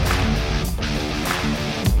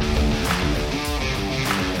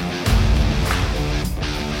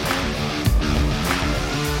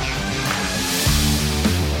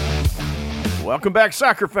Welcome back,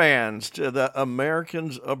 soccer fans, to the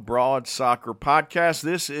Americans Abroad Soccer Podcast.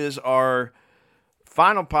 This is our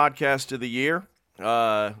final podcast of the year.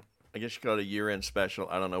 I guess you call it a year-end special.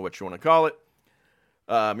 I don't know what you want to call it.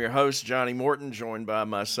 I'm your host, Johnny Morton, joined by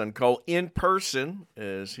my son Cole in person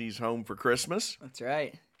as he's home for Christmas. That's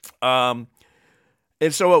right. And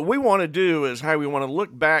so what we want to do is how we want to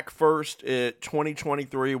look back first at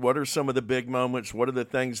 2023. What are some of the big moments? What are the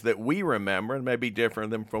things that we remember? And maybe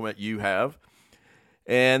different than from what you have.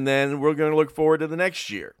 And then we're going to look forward to the next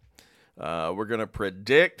year. We're going to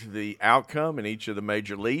predict the outcome in each of the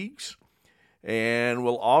major leagues. And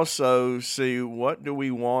we'll also see what do we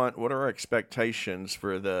want, what are our expectations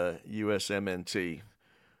for the USMNT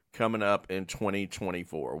coming up in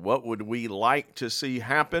 2024. What would we like to see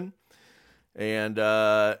happen? And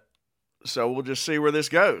so we'll just see where this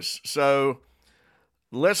goes. So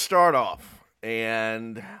let's start off.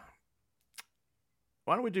 And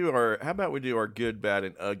how about we do our good, bad,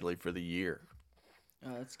 and ugly for the year?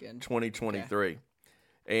 Oh, that's good. 2023. Okay.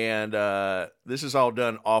 And this is all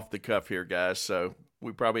done off the cuff here, guys. So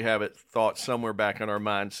we probably have it thought somewhere back in our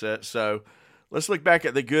mindset. So let's look back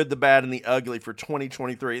at the good, the bad, and the ugly for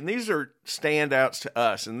 2023. And these are standouts to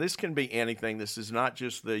us. And this can be anything. This is not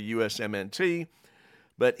just the USMNT,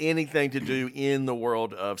 but anything to do in the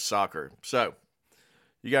world of soccer. So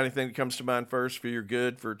you got anything that comes to mind first for your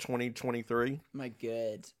good for 2023? My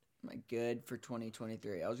good for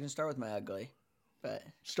 2023. I was going to start with my ugly, but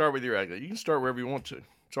start with your ugly. You can start wherever you want to.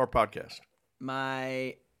 It's our podcast.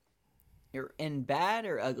 You're in bad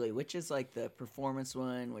or ugly? Which is like the performance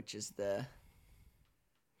one? Which is the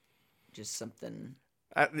just something?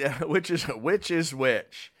 Which is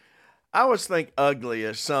which? I always think ugly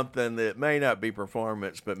is something that may not be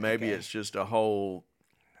performance, but maybe it's just a whole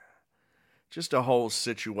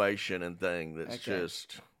situation and thing that's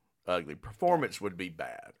just ugly. Performance would be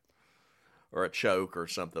bad, or a choke, or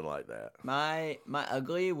something like that. My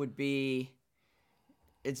ugly would be.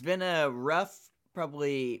 It's been a rough,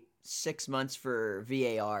 probably 6 months for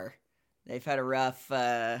VAR. They've had a rough.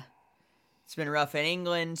 It's been rough in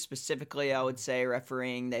England specifically. I would say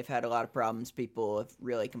refereeing. They've had a lot of problems. People have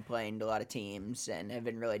really complained. A lot of teams and have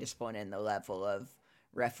been really disappointed in the level of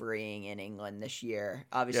refereeing in England this year.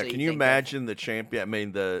 Obviously, can you imagine the champion? I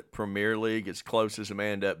mean, the Premier League, as close as it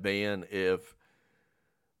may end up being, if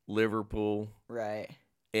Liverpool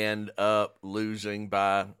end up losing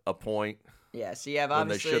by a point. Yeah, so you have when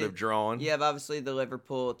they should have drawn. You have obviously the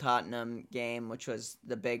Liverpool-Tottenham game, which was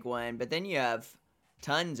the big one, but then you have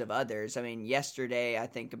tons of others. I mean, yesterday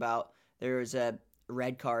there was a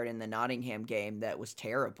red card in the Nottingham game that was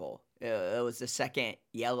terrible. It was the second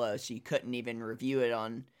yellow, so you couldn't even review it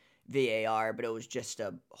on VAR, but it was just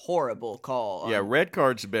a horrible call. Yeah, red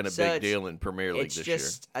cards have been a big deal in Premier League this year.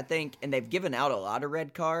 I think, and they've given out a lot of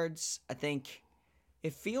red cards. I think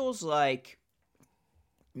it feels like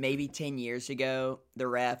maybe 10 years ago, the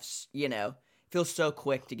refs, feel so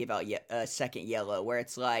quick to give out a second yellow, where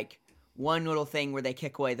it's like one little thing where they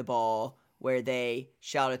kick away the ball, where they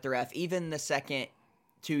shout at the ref. Even the second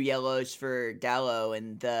 2 yellows for Dalot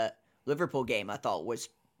in the Liverpool game, I thought was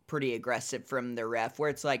pretty aggressive from the ref, where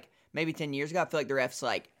it's like maybe 10 years ago, I feel like the ref's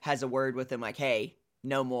like has a word with him like, hey,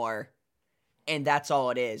 no more. And that's all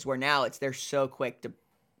it is, where now they're so quick to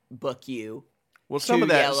book you. Well, some of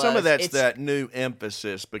that's that new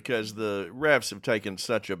emphasis, because the refs have taken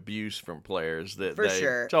such abuse from players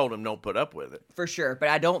that told them don't put up with it. For sure, but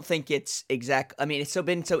I don't think it's exact. I mean, it's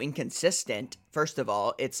been so inconsistent. First of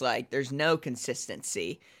all, it's like there's no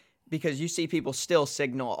consistency, because you see people still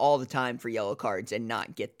signal all the time for yellow cards and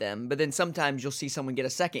not get them. But then sometimes you'll see someone get a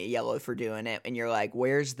second yellow for doing it, and you're like,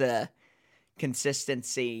 where's the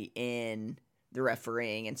consistency in the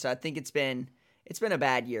refereeing? And so I think it's been a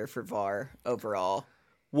bad year for VAR overall.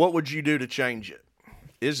 What would you do to change it?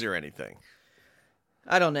 Is there anything?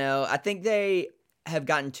 I don't know. I think they have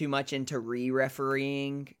gotten too much into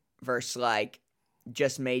re-refereeing versus like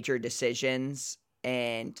just major decisions.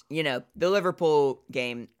 And, the Liverpool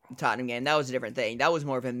game, Tottenham game, that was a different thing. That was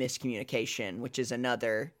more of a miscommunication, which is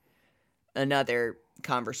another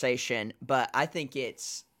conversation. But I think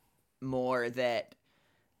it's more that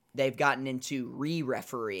they've gotten into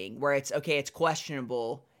re-refereeing, where it's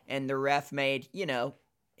questionable, and the ref made,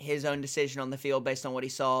 his own decision on the field based on what he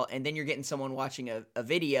saw, and then you're getting someone watching a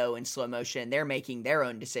video in slow motion, they're making their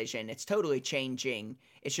own decision. It's totally changing.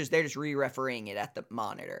 It's just they're just re-refereeing it at the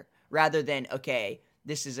monitor, rather than,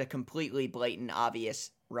 this is a completely blatant,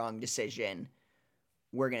 obvious wrong decision,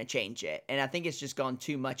 we're going to change it. And I think it's just gone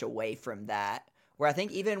too much away from that, where I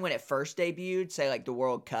think even when it first debuted, say like the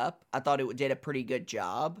World Cup, I thought it did a pretty good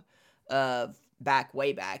job of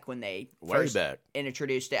way back when they Way first back.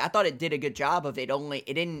 introduced it. I thought it did a good job of it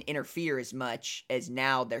didn't interfere as much as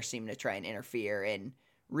now they're seeming to try and interfere and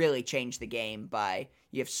really change the game by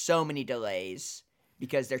you have so many delays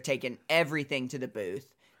because they're taking everything to the booth.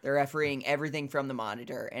 They're refereeing everything from the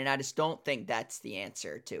monitor, and I just don't think that's the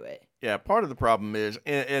answer to it. Yeah, part of the problem is,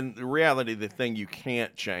 and the reality, the thing you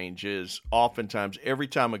can't change is oftentimes every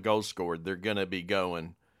time a goal scored, they're going to be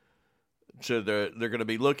going to they're going to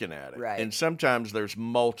be looking at it. Right. And sometimes there's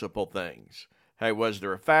multiple things. Hey, was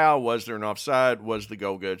there a foul? Was there an offside? Was the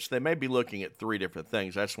goal good? So they may be looking at 3 different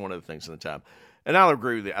things. That's one of the things in the time. And I'll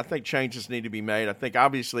agree with you. I think changes need to be made. I think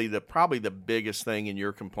obviously probably the biggest thing in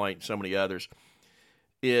your complaint and so many others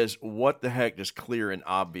is what the heck does clear and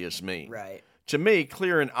obvious mean? Right. To me,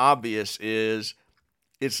 clear and obvious is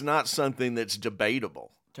it's not something that's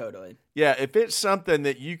debatable. Totally. Yeah, if it's something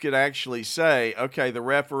that you could actually say, okay, the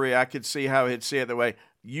referee, I could see how he'd see it that way.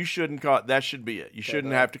 You shouldn't call it. That should be it. You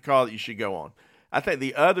shouldn't have to call it. You should go on. I think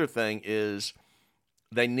the other thing is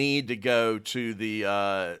they need to go to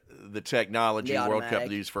the technology World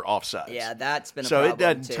Cup used for offsides. Yeah, that's been a so problem it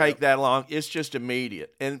doesn't too. take that long. It's just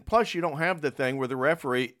immediate. And plus, you don't have the thing where the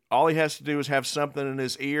referee, all he has to do is have something in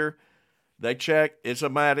his ear. They check. It's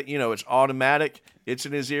automatic. It's automatic. It's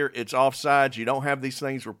in his ear. It's offsides. You don't have these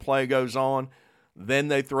things where play goes on. Then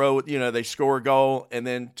they throw it. They score a goal, and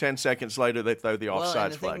then 10 seconds later they throw the offsides flag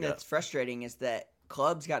up. The thing that's frustrating is that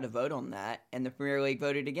clubs got to vote on that, and the Premier League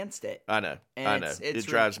voted against it. I know. It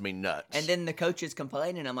drives me nuts. And then the coaches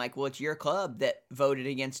complain, and I'm like, well, it's your club that voted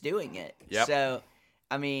against doing it. Yep. So,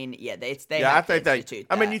 I mean, yeah, they yeah, have I think to institute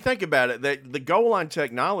that. I mean, you think about it. The goal line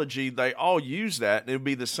technology, they all use that, and it would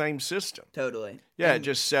be the same system. Totally. Yeah, and, it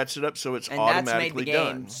just sets it up so it's and automatically that's made the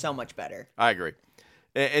game done. so much better. I agree.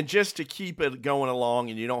 And just to keep it going along,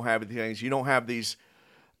 and you don't have things, you don't have these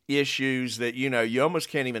issues that you almost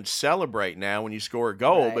can't even celebrate now when you score a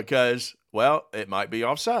goal because, well, it might be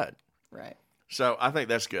offside. Right. So I think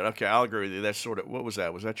that's good. Okay, I'll agree with you. That's sort of, what was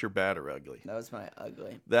that? Was that your bad or ugly? That was my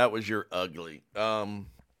ugly. That was your ugly.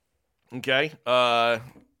 Okay.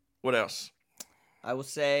 What else? I will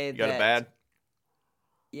say you got a bad?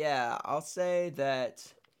 Yeah, I'll say that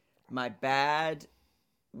my bad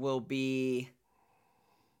will be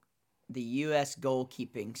the U.S.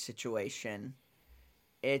 goalkeeping situation.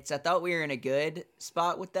 I thought we were in a good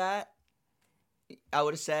spot with that, I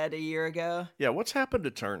would have said a year ago. Yeah, what's happened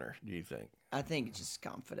to Turner, do you think? I think it's just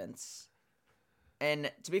confidence.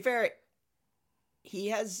 And to be fair, he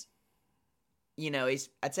has,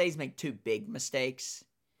 I'd say he's made 2 big mistakes.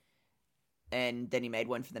 And then he made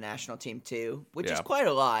one for the national team too, which is quite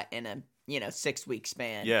a lot in a, 6-week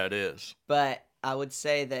span. Yeah, it is. But I would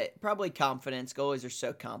say that probably confidence. Goalies are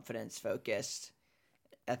so confidence focused.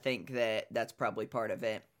 I think that's probably part of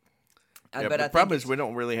it. Yeah, but the problem is we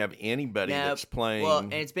don't really have anybody that's playing. Well,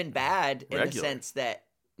 and it's been bad regular. In the sense that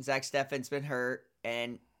Zach Steffen's been hurt,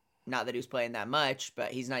 and not that he was playing that much,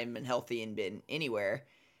 but he's not even been healthy and been anywhere.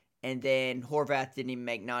 And then Horvath didn't even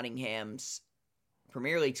make Nottingham's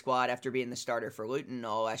Premier League squad after being the starter for Luton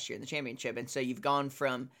all last year in the championship. And so you've gone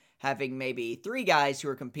from having maybe 3 guys who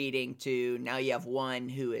are competing to now you have 1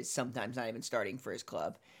 who is sometimes not even starting for his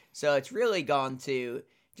club. So it's really gone to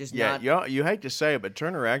just not... Yeah, you hate to say it, but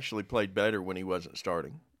Turner actually played better when he wasn't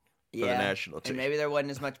starting for the national team. And maybe there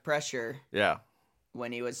wasn't as much pressure Yeah.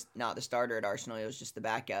 when he was not the starter at Arsenal. He was just the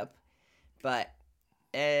backup.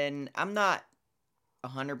 And I'm not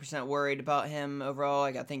 100% worried about him overall.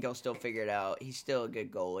 I think he'll still figure it out. He's still a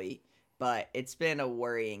good goalie. But it's been a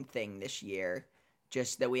worrying thing this year,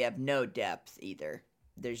 just that we have no depth either.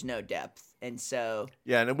 There's no depth. And so...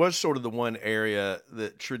 Yeah, and it was sort of the one area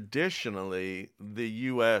that traditionally the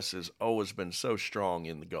U.S. has always been so strong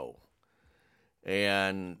in the goal.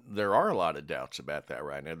 And there are a lot of doubts about that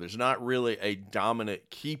right now. There's not really a dominant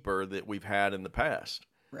keeper that we've had in the past.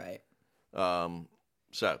 Right.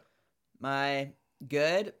 So... My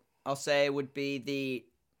good, I'll say, would be the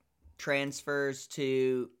transfers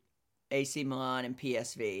to AC Milan and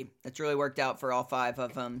PSV. It's really worked out for all 5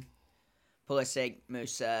 of them. Pulisic,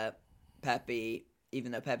 Musa, Pepe,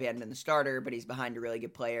 even though Pepe hadn't been the starter, but he's behind a really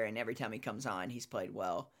good player, and every time he comes on, he's played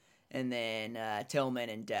well. And then Tillman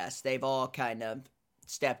and Dest, they've all kind of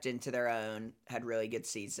stepped into their own, had really good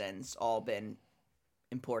seasons, all been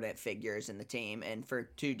important figures in the team, and for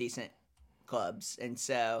 2 decent clubs. And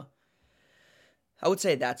so I would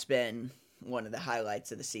say that's been one of the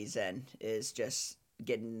highlights of the season, is just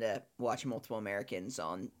getting to watch multiple Americans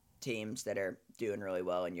on teams that are doing really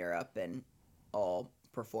well in Europe and all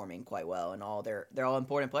performing quite well, and they're all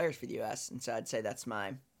important players for the U.S. And so I'd say that's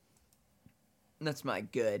my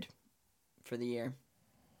good for the year.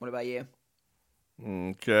 What about you?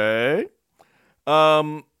 Okay.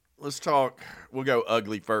 Let's talk. We'll go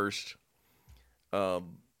ugly first. The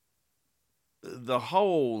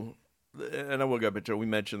whole, and I will go back to. We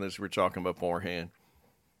mentioned this. We were talking beforehand.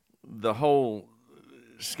 The whole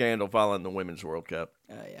scandal following the Women's World Cup.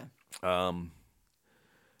 Oh yeah.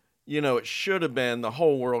 It should have been the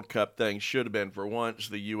whole World Cup thing. Should have been for once.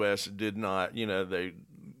 The U.S. did not.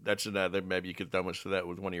 That's another. Maybe you could throw much to that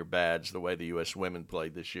with one of your bads. The way the U.S. women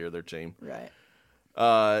played this year, their team. Right.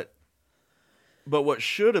 But what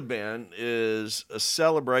should have been is a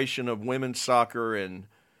celebration of women's soccer and,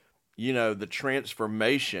 the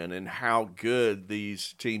transformation and how good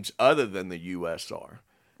these teams other than the U.S. are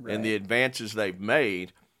and the advances they've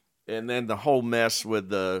made. And then the whole mess with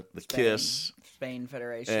the kiss. Spain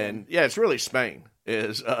Federation. And, yeah, it's really Spain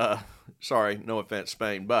is, sorry, no offense,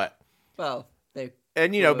 Spain, but. Well, they.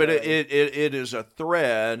 And, but it is a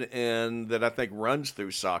thread and that I think runs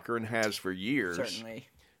through soccer and has for years. Certainly.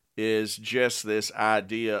 Is just this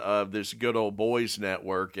idea of this good old boys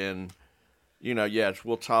network. And, yes,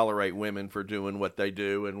 we'll tolerate women for doing what they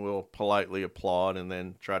do and we'll politely applaud and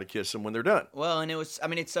then try to kiss them when they're done. Well, and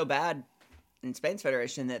it's so bad in Spain's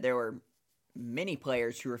Federation that there were many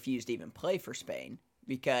players who refused to even play for Spain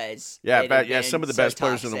because some of the best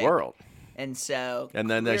players in the world. And so and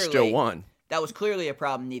then they still won. That was clearly a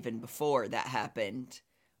problem even before that happened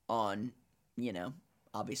on,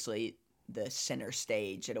 obviously the center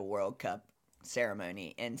stage at a World Cup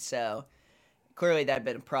ceremony. And so clearly that had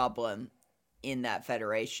been a problem in that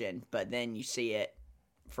federation, but then you see it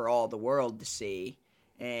for all the world to see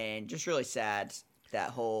and just really sad.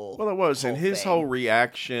 That whole it was, and his thing. whole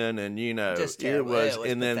reaction, and just it was,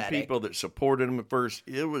 and then pathetic. people that supported him at first,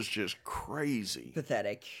 it was just crazy,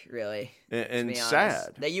 pathetic, really, and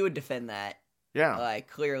sad that you would defend that. Yeah, like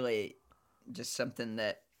clearly, just something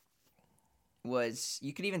that was.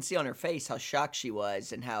 You could even see on her face how shocked she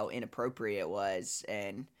was and how inappropriate it was,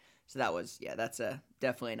 and so that was that's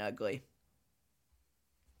definitely an ugly.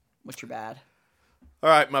 What's your bad? All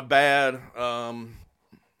right, my bad.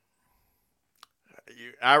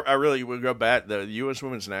 I really would go back the U.S.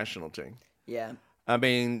 women's national team. Yeah. I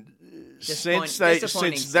mean, since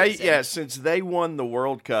they won the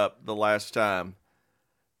World Cup the last time,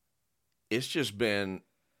 it's just been,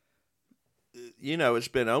 it's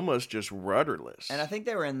been almost just rudderless. And I think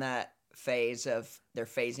they were in that phase of they're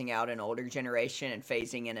phasing out an older generation and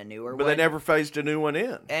phasing in a newer one. But they never phased a new one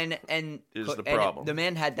in. And is the problem. The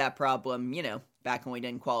men had that problem, back when we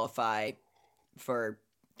didn't qualify for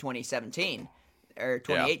 2017. Or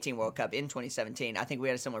 2018 World Cup in 2017. I think we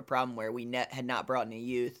had a similar problem where we had not brought in a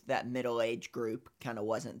youth. That middle-age group kind of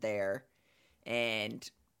wasn't there. And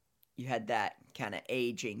you had that kind of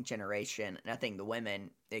aging generation. And I think the women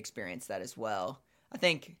experienced that as well. I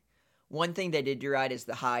think one thing they did do right is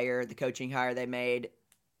the coaching hire they made.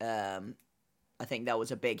 I think that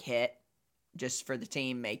was a big hit just for the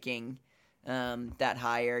team making that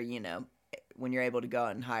hire, when you're able to go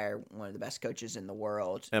out and hire one of the best coaches in the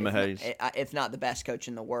world. Emma Hayes. If not the best coach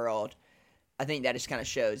in the world, I think that just kind of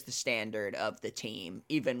shows the standard of the team,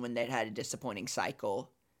 even when they'd had a disappointing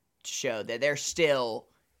cycle, to show that they're still,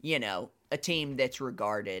 a team that's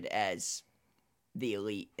regarded as the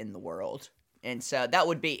elite in the world. And so that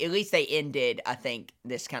would be, at least they ended, I think,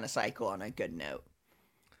 this kind of cycle on a good note.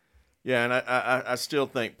 Yeah, and I still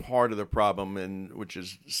think part of the problem, and which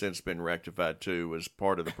has since been rectified too, was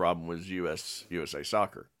part of the problem was USA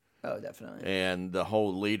Soccer. Oh, definitely. And the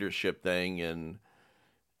whole leadership thing, and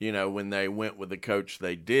when they went with the coach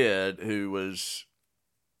they did, who was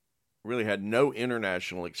really had no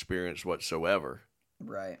international experience whatsoever.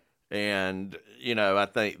 Right. And I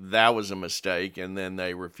think that was a mistake. And then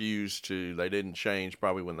they refused to. They didn't change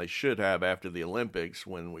probably when they should have after the Olympics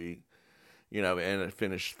when we. And it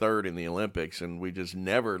finished third in the Olympics, and we just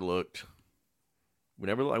never looked. We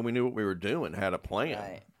never like we knew what we were doing, had a plan,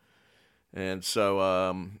 right. And so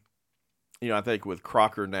I think with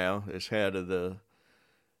Crocker now as head of the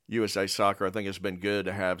USA Soccer, I think it's been good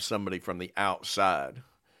to have somebody from the outside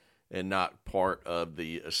and not part of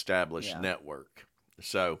the established network.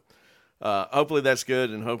 So hopefully that's good,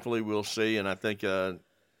 and hopefully we'll see. And I think the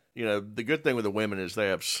good thing with the women is they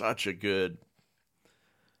have such a good.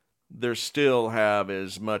 They still have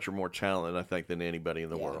as much or more talent, I think, than anybody in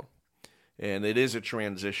the world. And it is a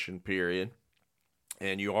transition period,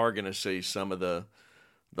 and you are going to see some of the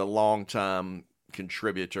long-time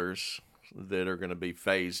contributors that are going to be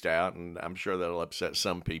phased out, and I'm sure that'll upset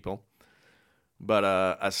some people. But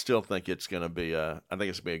I still think it's going to be I think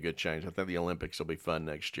it's going to be a good change. I think the Olympics will be fun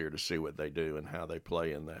next year to see what they do and how they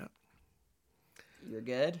play in that. You're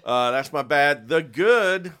good? That's my bad. The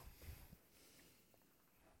good...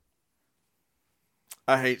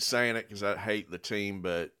 I hate saying it because I hate the team,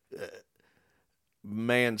 but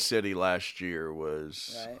Man City last year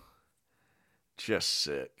was just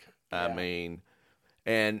sick. Yeah. I mean,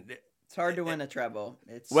 and it's hard to win a treble.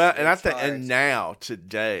 I think and now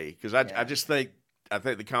today because I just think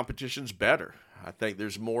the competition's better. I think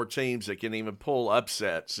there's more teams that can even pull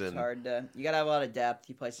upsets. And it's hard to. You got to have a lot of depth.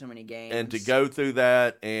 You play so many games, and to go through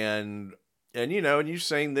that, and you've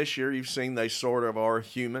seen this year. You've seen they sort of are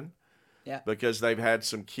human, because they've had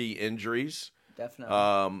some key injuries.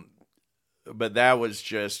 Definitely. But that was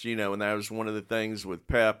just and that was one of the things with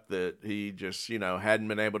Pep that he just hadn't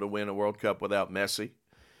been able to win a World Cup without Messi.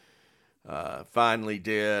 Finally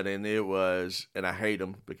did, and it was, and I hate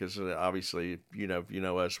him because obviously, if you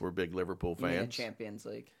know us, we're big Liverpool fans. Yeah, Champions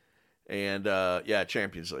League. And,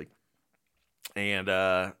 Champions League. And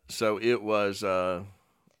so it was,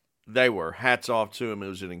 they were, hats off to them. It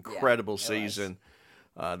was an incredible season.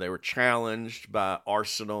 They were challenged by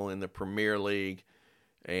Arsenal in the Premier League,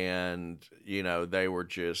 and, they were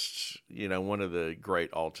just, one of the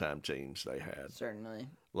great all-time teams they had. Certainly.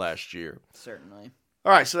 Last year. Certainly.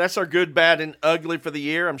 All right, so that's our good, bad, and ugly for the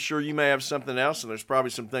year. I'm sure you may have something else, and there's probably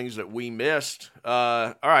some things that we missed.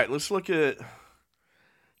 All right, let's look at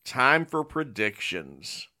time for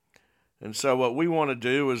predictions. And so what we want to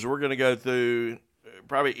do is we're going to go through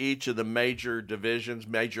probably each of the major divisions,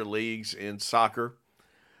 major leagues in soccer.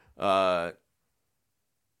 Probably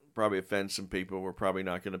offend some people. We're probably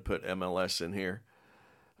not going to put MLS in here.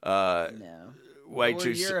 No. We're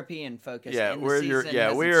European focused. Yeah,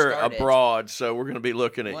 we're abroad, so we're going to be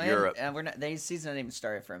looking at Europe. The season hasn't even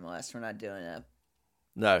started for MLS. We're not doing a.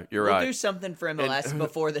 No, you're right. We'll do something for MLS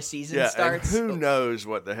before the season starts. And who knows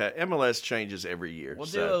what the heck? MLS changes every year. We'll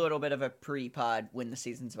do a little bit of a pre-pod when the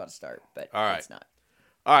season's about to start, but it's not.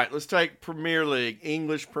 All right, let's take Premier League,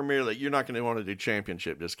 English Premier League. You're not going to want to do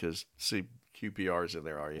Championship just because QPR's in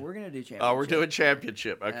there, are you? We're going to do Championship. Oh, we're doing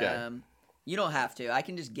Championship. Okay. You don't have to. I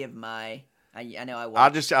can just give my. I know I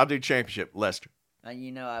watch. I'll do Championship. Leicester.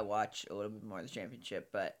 I watch a little bit more of the Championship,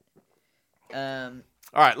 but. All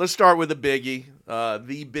right, let's start with the biggie,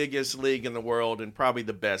 the biggest league in the world and probably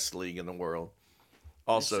the best league in the world.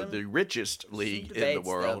 Also, the richest league in the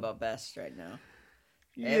world. About best right now.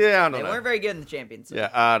 I don't know. They weren't very good in the Champions League. Yeah,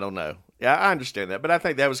 I don't know. Yeah, I understand that, but I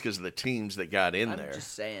think that was because of the teams that got in there. I'm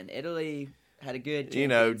just saying, Italy had a good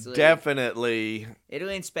Champions League. Definitely.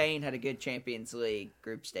 Italy and Spain had a good Champions League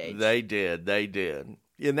group stage. They did.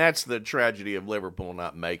 And that's the tragedy of Liverpool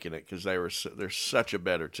not making it because they're such a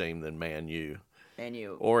better team than Man U.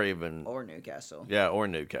 Or Newcastle. Yeah, or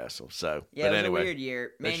Newcastle. So, yeah, but it was anyway, a weird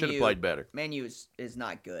year. They should have played better. Man U is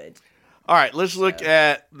not good. All right, let's look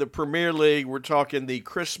at the Premier League. We're talking the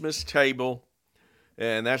Christmas table,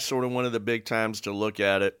 and that's sort of one of the big times to look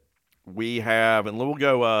at it. We have, and we'll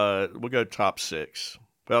go top 6.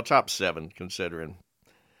 Well, top 7, considering.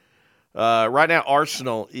 Right now,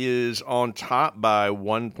 Arsenal is on top by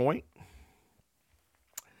 1 point.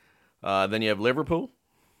 Then you have Liverpool,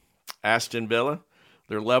 Aston Villa.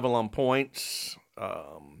 They're level on points.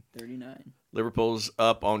 39. Liverpool's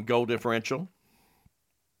up on goal differential.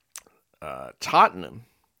 Tottenham.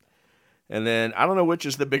 And then, I don't know which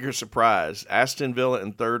is the bigger surprise. Aston Villa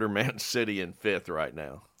in 3rd or Man City in 5th right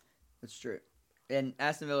now. That's true. And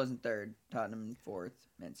Aston Villa's in 3rd, Tottenham in 4th,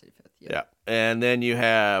 Man City 5th. Yeah. And then you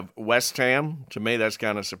have West Ham. To me, that's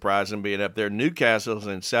kind of surprising being up there. Newcastle's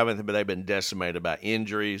in 7th, but they've been decimated by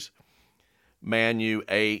injuries. Man U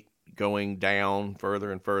 8, going down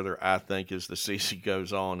further and further, I think, as the season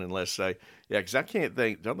goes on, unless they... Yeah, because I can't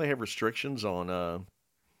think... Don't they have restrictions on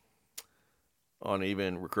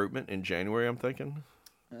even recruitment in January, I'm thinking?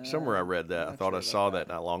 Somewhere I read that. I thought I saw that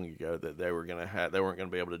not long ago that they weren't going to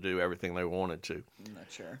be able to do everything they wanted to. I'm not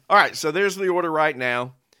sure. All right, so there's the order right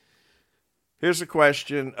now. Here's the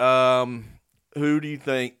question. Who do you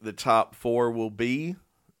think the top 4 will be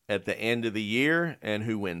at the end of the year, and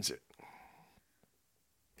who wins it?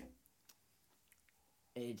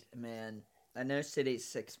 Man, I know City's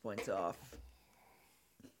 6 points off.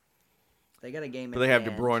 They got a game in hand. But they have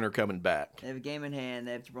De Bruyne coming back. They have a game in hand.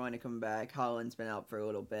 They have De Bruyne coming back. Haaland's been out for a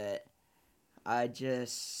little bit. I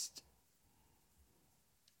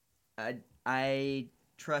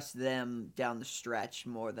trust them down the stretch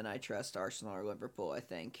more than I trust Arsenal or Liverpool, I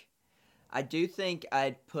think. I do think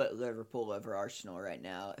I'd put Liverpool over Arsenal right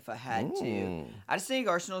now if I had to. I just think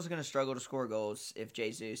Arsenal's going to struggle to score goals if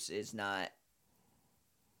Jesus is not...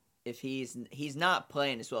 If he's not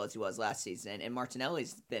playing as well as he was last season, and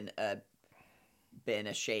Martinelli's been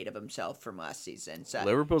a shade of himself from last season. So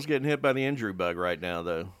Liverpool's getting hit by the injury bug right now,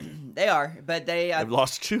 though. They are, but they've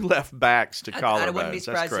lost 2 left backs to collarbones. I wouldn't be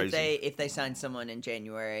surprised if they sign someone in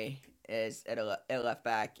January is at left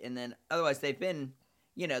back. And then otherwise they've been,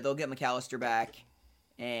 they'll get McAllister back.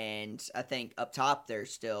 And I think up top they're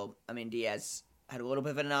still, Diaz had a little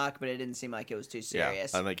bit of a knock, but it didn't seem like it was too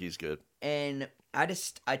serious. Yeah, I think he's good. And I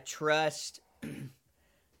trust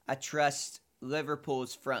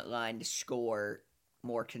Liverpool's front line to score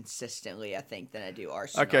more consistently, I think, than I do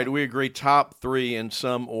Arsenal. Okay, do we agree top 3 in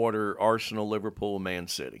some order, Arsenal, Liverpool, Man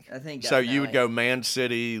City? I think so. Definitely. You would go Man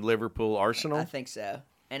City, Liverpool, Arsenal? I think so.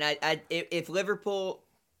 And if Liverpool,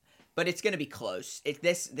 but it's going to be close.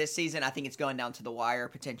 This season, I think it's going down to the wire,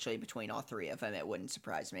 potentially between all 3 of them. It wouldn't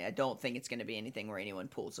surprise me. I don't think it's going to be anything where anyone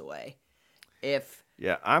pulls away.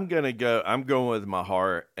 I'm going with my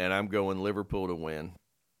heart, and I'm going Liverpool to win.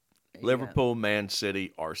 Liverpool, Man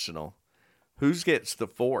City, Arsenal. Who gets the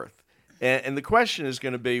 4th? And the question is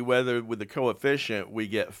going to be whether, with the coefficient, we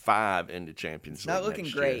get 5 into Champions League. It's not looking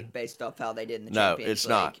great based off how they did in the Champions League. No, it's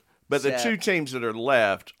not. But the 2 teams that are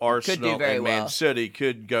left, Arsenal and Man City,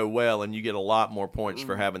 could go well, and you get a lot more points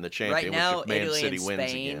for having the champion. Right now, if Man Italy City and wins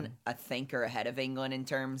Spain, again. I think, are ahead of England in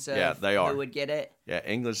terms of they are. who would get it. Yeah,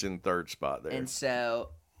 England's in 3rd spot there. And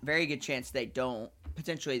so, very good chance they don't.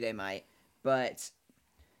 Potentially they might. But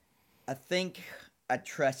I think I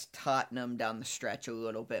trust Tottenham down the stretch a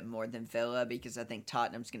little bit more than Villa, because I think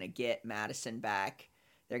Tottenham's going to get Maddison back.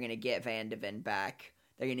 They're going to get Van de Ven back.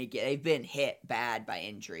 They've been hit bad by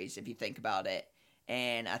injuries, if you think about it.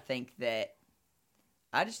 And I think that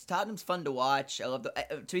Tottenham's fun to watch. I love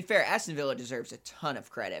to be fair, Aston Villa deserves a ton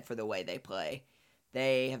of credit for the way they play.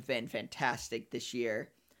 They have been fantastic this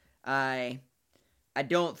year. I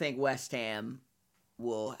don't think West Ham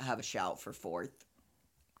will have a shout for 4th.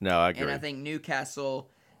 No, I agree. And I think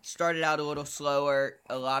Newcastle started out a little slower.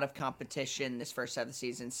 A lot of competition this first half of the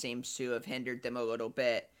season seems to have hindered them a little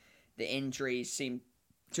bit. The injuries seem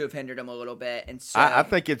to have hindered them a little bit. And so I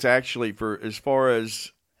think it's actually, for as far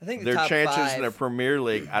as their chances 5, in the Premier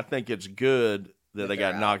League, I think it's good that they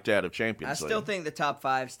got knocked out of Champions League. I still think the top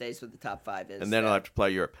 5 stays what the top 5 is. And then I'll have to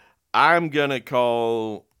play Europe. I'm going to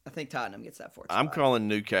call... I think Tottenham gets that 4th I'm spot. calling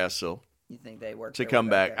Newcastle. You think they work to come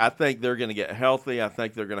back? I think they're going to get healthy. I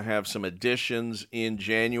think they're going to have some additions in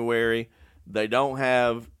January. They don't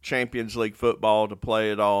have Champions League football to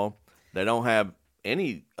play at all. They don't have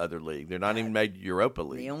any other league. They're not even made Europa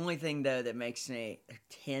League. The only thing, though, that makes me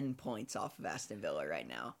 10 points off of Aston Villa right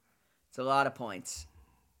now. It's a lot of points.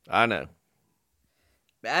 I know.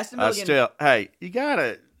 But Aston Villa you got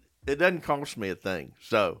to – it doesn't cost me a thing.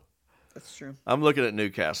 So that's true. I'm looking at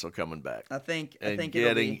Newcastle coming back. I think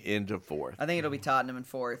getting into 4th. I think it'll be Tottenham in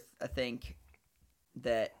 4th. I think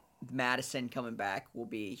that Maddison coming back will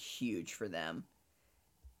be huge for them.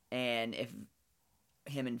 And if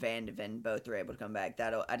him and Van de Ven both are able to come back,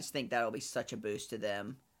 I just think that'll be such a boost to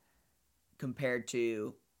them compared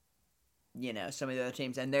to, some of the other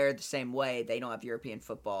teams. And they're the same way. They don't have European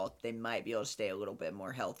football. They might be able to stay a little bit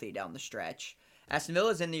more healthy down the stretch. Aston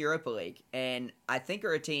Villa's in the Europa League, and I think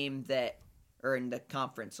are a team that are in the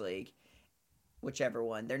Conference League, whichever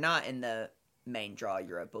one. They're not in the main draw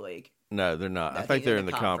Europa League. No, they're not. I think they're in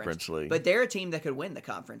the Conference League. But they're a team that could win the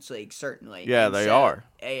Conference League, certainly. Yeah, they are.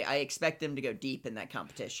 I expect them to go deep in that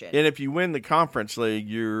competition. And if you win the Conference League,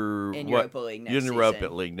 you're in Europa League next you're in season.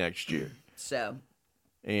 Europa League next year. So,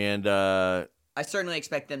 and I certainly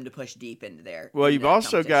expect them to push deep into there. Well, you've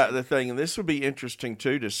also got the thing, and this would be interesting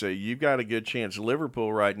too to see. You've got a good chance.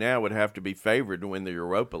 Liverpool right now would have to be favored to win the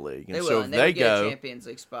Europa League, and so if they go, get a Champions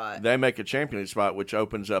League spot. They make a Champions League spot, which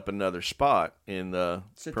opens up another spot in the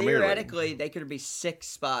Premier League. Theoretically, they could be 6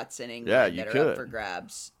 spots in England that are up for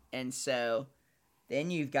grabs, and so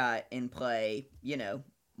then you've got in play,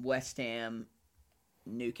 West Ham,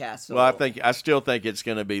 Newcastle. Well, I still think it's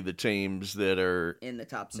going to be the teams that are in the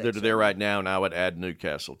top 6 that are there right now, and I would add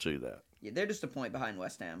Newcastle to that. Yeah, they're just a point behind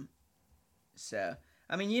West Ham. So,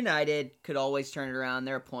 United could always turn it around.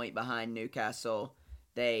 They're a point behind Newcastle.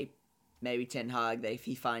 Maybe Ten Hag, if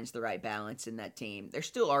he finds the right balance in that team. There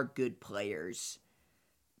still are good players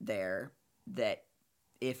there that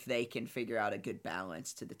if they can figure out a good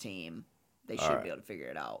balance to the team, they should be able to figure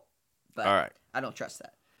it out. But I don't trust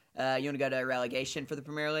that. You want to go to relegation for the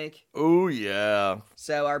Premier League? Oh, yeah.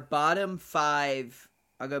 So our bottom 5,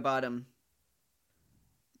 I'll go bottom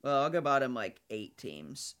like 8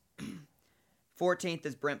 teams. 14th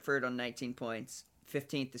is Brentford on 19 points.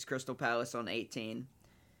 15th is Crystal Palace on 18.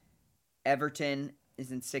 Everton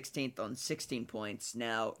is in 16th on 16 points.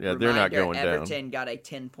 Now, they're not going down. Everton got a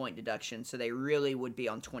 10-point deduction, so they really would be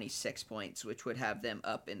on 26 points, which would have them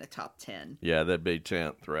up in the top 10. Yeah, that'd be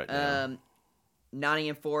 10th right now.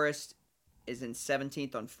 Nottingham Forest is in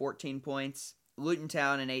 17th on 14 points. Luton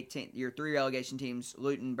Town in 18th. Your 3 relegation teams,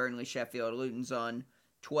 Luton, Burnley, Sheffield. Luton's on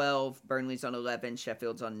 12, Burnley's on 11,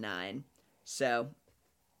 Sheffield's on 9. So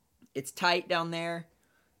it's tight down there.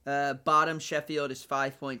 Bottom Sheffield is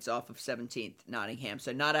 5 points off of 17th Nottingham,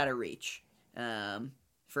 so not out of reach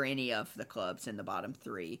for any of the clubs in the bottom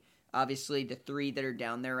 3. Obviously, the 3 that are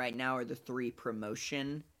down there right now are the 3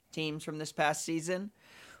 promotion teams from this past season,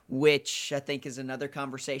 which I think is another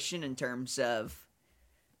conversation in terms of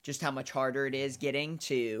just how much harder it is getting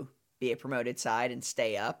to be a promoted side and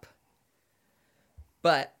stay up.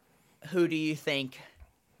 But who do you think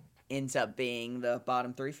ends up being the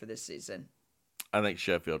bottom 3 for this season? I think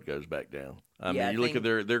Sheffield goes back down. I mean, look at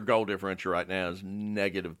their goal differential right now is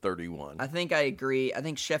 -31. I think I agree. I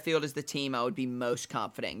think Sheffield is the team I would be most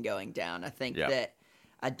confident in going down. I think that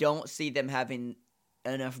I don't see them having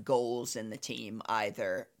enough goals in the team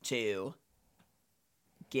either to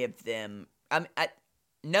give them.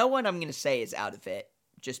 No one I'm going to say is out of it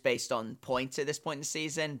just based on points at this point in the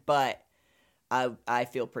season, but I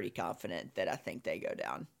feel pretty confident that I think they go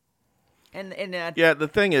down. And the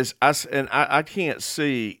thing is, I can't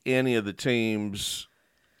see any of the teams.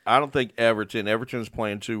 I don't think Everton's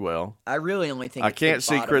playing too well. I really only think I can't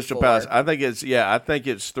see Crystal Palace. I think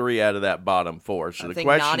it's 3 out of that bottom 4. So the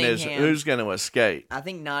question is, who's going to escape? I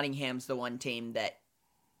think Nottingham's the one team that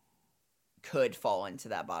could fall into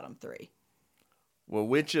that bottom 3. Well,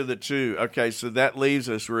 which of the two? Okay, so that leaves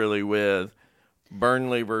us really with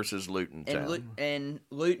Burnley versus Luton Town. And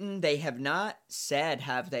Luton, they have not said,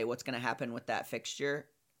 have they, what's going to happen with that fixture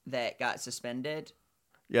that got suspended?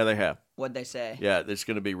 Yeah, they have. What'd they say? Yeah, it's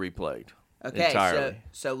going to be replayed. Okay, entirely.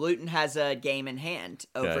 So Luton has a game in hand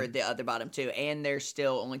over the other bottom 2, and they're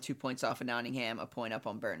still only 2 points off of Nottingham, a point up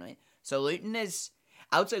on Burnley. So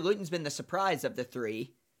I would say Luton's been the surprise of the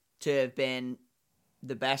 3 to have been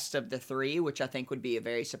the best of the 3, which I think would be a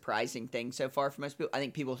very surprising thing so far for most people. I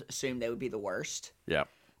think people assume they would be the worst. Yeah.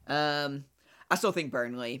 I still think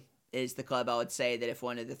Burnley is the club. I would say that if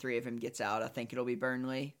one of the 3 of them gets out, I think it'll be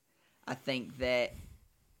Burnley. I think that.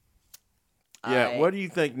 Yeah, what do you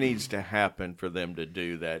think needs to happen for them to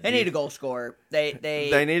do that? They need a goal scorer. They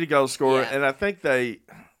need a goal scorer, and I think they've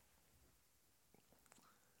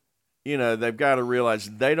got to realize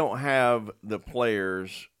they don't have the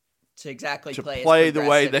players to exactly to play the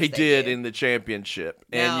way they did in the championship.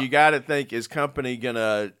 Now, and you got to think, is company going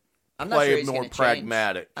to play more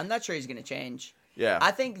pragmatic? I'm not sure he's going to change. Yeah.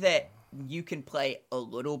 I think that you can play a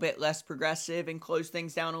little bit less progressive and close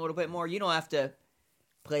things down a little bit more. You don't have to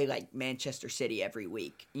play like Manchester City every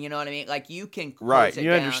week. You know what I mean? Like you can close it you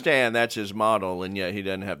down. Understand that's his model, and yet he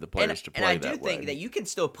doesn't have the players to play that way. And I do think that you can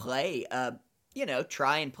still play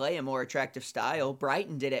try and play a more attractive style.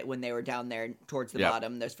 Brighton did it when they were down there towards the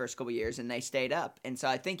bottom those first couple years, and they stayed up. And so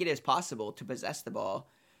I think it is possible to possess the ball,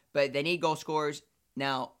 but they need goal scorers.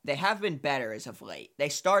 Now, they have been better as of late. They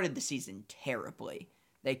started the season terribly.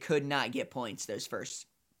 They could not get points those first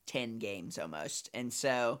 10 games almost. And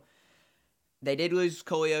so they did lose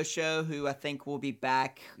Kolyosho, who I think will be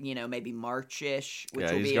back, maybe March-ish. Which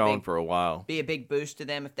will he's gone for a while. Be a big boost to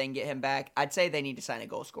them if they can get him back. I'd say they need to sign a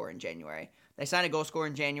goal scorer in January. They sign a goal scorer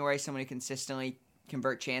in January, someone who consistently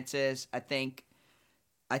convert chances. I think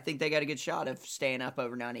they got a good shot of staying up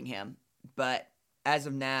over Nottingham. But as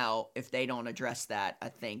of now, if they don't address that, I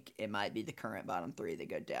think it might be the current bottom 3 that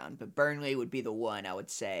go down. But Burnley would be the one I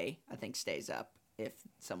would say I think stays up if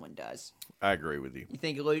someone does. I agree with you. You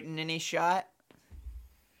think Luton any shot?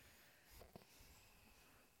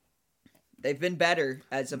 They've been better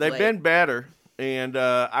as of late. They've been better. And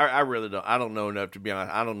I really don't. I don't know enough, to be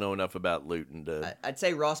honest. I don't know enough about Luton to. I'd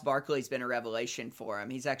say Ross Barkley's been a revelation for him.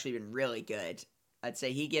 He's actually been really good. I'd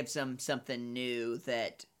say he gives them something new,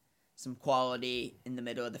 some quality in the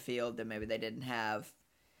middle of the field that maybe they didn't have.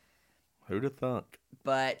 Who'd have thunk?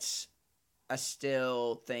 But I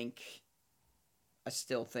still think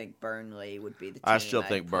Burnley would be the team. I still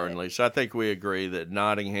think Burnley. So I think we agree that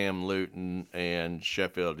Nottingham, Luton, and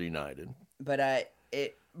Sheffield United.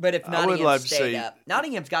 But if Nottingham stayed up,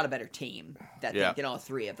 Nottingham's got a better team than all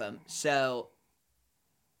 3 of them. So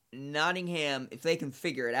Nottingham, if they can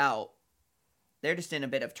figure it out, they're just in a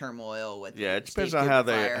bit of turmoil with. Yeah, it depends on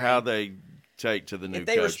how they take to the new coach. If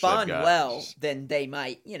they respond well, then they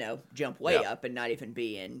might jump way up and not even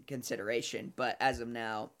be in consideration. But as of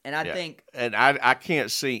now, and I think, and I can't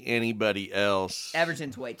see anybody else.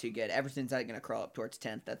 Everton's way too good. Everton's not going to crawl up towards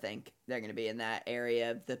 10th. I think they're going to be in that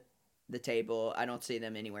area of the table. I don't see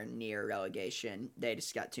them anywhere near relegation. They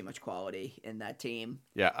just got too much quality in that team.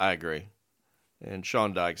 Yeah, I agree. And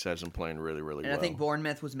Sean Dykes has them playing really, really well. And I think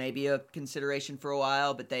Bournemouth was maybe a consideration for a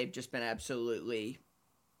while, but they've just been absolutely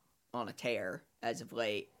on a tear as of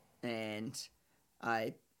late. And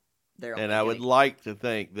And I would like to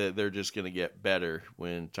think that they're just going to get better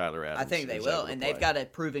when Tyler Adams. I think they will, and they've got a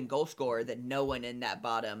proven goal scorer that no one in that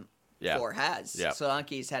bottom four has. Yeah.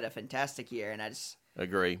 Solanke's had a fantastic year, and I just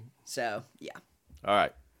agree. So yeah. All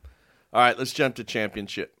right. Let's jump to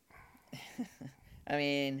championship. I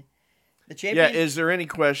mean, the champion. Yeah. Is there any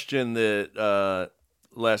question that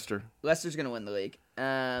Leicester's going to win the league?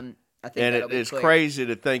 I think and it's crazy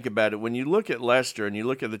to think about it. When you look at Leicester and you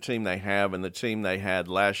look at the team they have and the team they had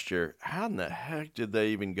last year, how in the heck did they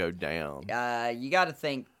even go down? You got to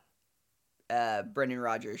think Brendan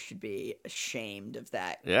Rodgers should be ashamed of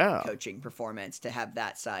that coaching performance to have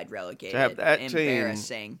that side relegated. To have that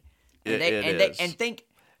embarrassing. Team, and the team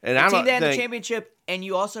they had the championship, and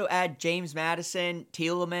you also add James Madison,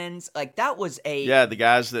 Tielemans, like that was the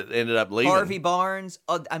guys that ended up leaving. Harvey Barnes.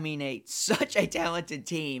 I mean, such a talented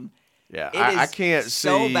team. Yeah, I can't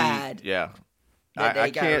so see. Bad. Yeah, I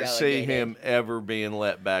can't see him ever being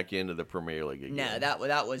let back into the Premier League again. No,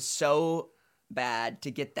 that was so bad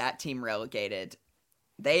to get that team relegated.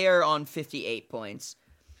 They are on 58 points.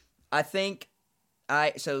 I think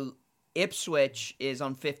so Ipswich is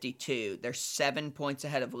on 52. They're 7 points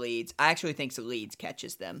ahead of Leeds. I actually think Leeds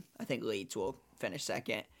catches them. I think Leeds will finish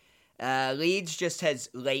second. Leeds just has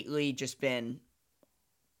lately just been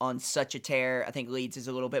on such a tear. I think Leeds is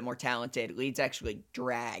a little bit more talented. Leeds actually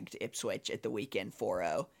dragged Ipswich at the weekend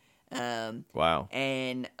 4-0. Wow.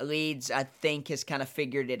 And Leeds, I think, has kind of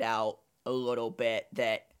figured it out a little bit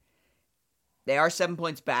that they are 7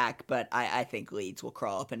 points back, but I think Leeds will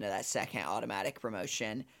crawl up into that second automatic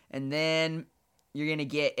promotion. And then you're going to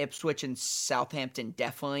get Ipswich and Southampton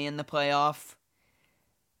definitely in the playoff.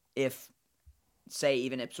 If, say,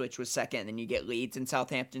 even Ipswich was second, then you get Leeds and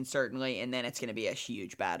Southampton certainly, and then it's going to be a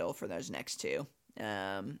huge battle for those next two.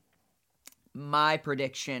 My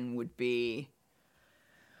prediction would be,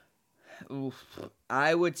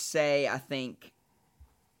 I would say I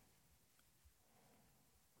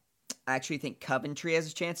actually think Coventry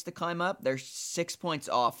has a chance to climb up. They're 6 points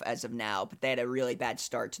off as of now, but they had a really bad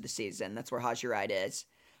start to the season. That's where Haji Wright is.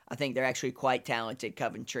 I think they're actually quite talented,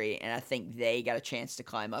 Coventry, and I think they got a chance to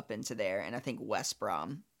climb up into there, and I think West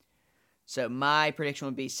Brom. So my prediction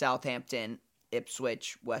would be Southampton,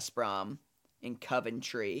 Ipswich, West Brom, and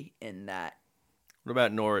Coventry in that. What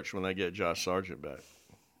about Norwich when they get Josh Sargent back?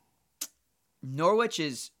 Norwich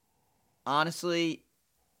is honestly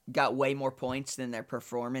got way more points than their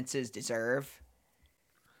performances deserve.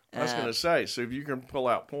 I was going to say, so if you can pull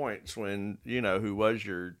out points when, who was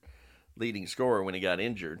your leading scorer when he got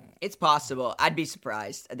injured. It's possible. I'd be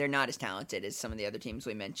surprised. They're not as talented as some of the other teams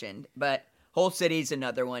we mentioned. But Hull City's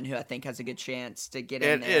another one who I think has a good chance to get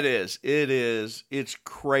in there. It is. It's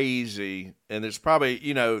crazy. And it's probably,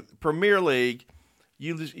 Premier League,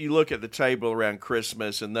 you look at the table around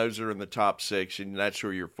Christmas, and those are in the top six, and that's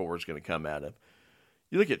where your four is going to come out of.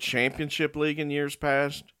 You look at Championship League in years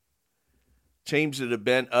past, teams that have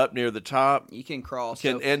been up near the top you can crawl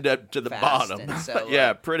can end up to the bottom. So,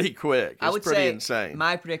 yeah, pretty quick. It's pretty insane.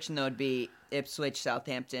 My prediction, though, would be Ipswich,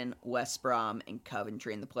 Southampton, West Brom, and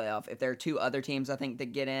Coventry in the playoff. If there are two other teams I think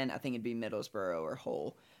that get in, I think it'd be Middlesbrough or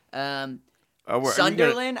Hull.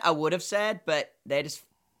 Sunderland, I would have said, but they just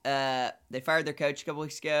they fired their coach a couple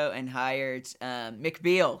weeks ago and hired Mick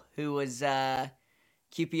Beale, who was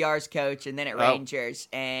QPR's coach, and then at Rangers,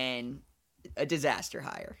 and a disaster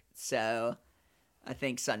hire. So I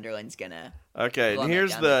think Sunderland's gonna. Okay, and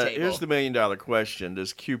here's the $1 million question: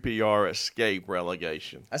 does QPR escape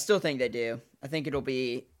relegation? I still think they do. I think it'll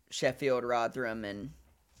be Sheffield, Rotherham, and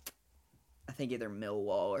I think either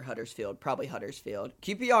Millwall or Huddersfield. Probably Huddersfield.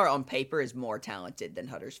 QPR on paper is more talented than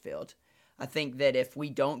Huddersfield. I think that if we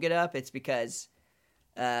don't get up, it's because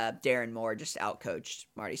Darren Moore just outcoached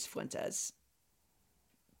Marty Fuentes.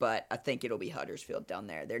 But I think it'll be Huddersfield down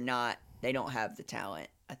there. They don't have the talent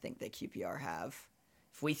I think that QPR have.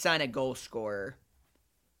 If we sign a goal scorer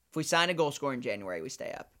in January, we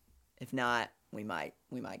stay up. If not, we might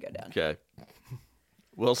go down. Okay.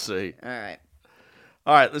 We'll see. All right.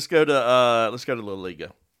 Let's go to La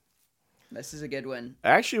Liga. This is a good one.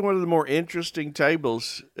 Actually, one of the more interesting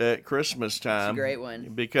tables at Christmas time. It's a great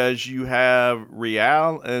one. Because you have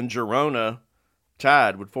Real and Girona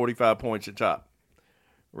tied with 45 points at top.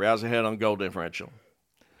 Real's ahead on goal differential.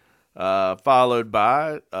 Followed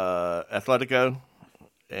by Atletico,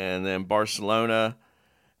 and then Barcelona,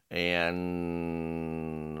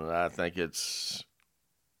 and I think I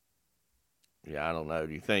don't know.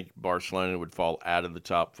 Do you think Barcelona would fall out of the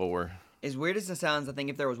top four? As weird as it sounds, I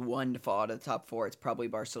think if there was one to fall out of the top four, it's probably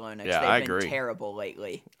Barcelona. Yeah, I agree. They've been terrible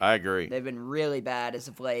lately. I agree. They've been really bad as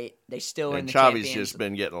of late. They're still in the Xavi's Champions. just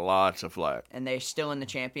been getting lots of flack. And they're still in the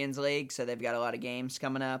Champions League, so they've got a lot of games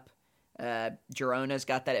coming up. Girona's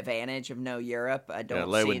got that advantage of no Europe. I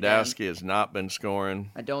don't see them. Lewandowski has not been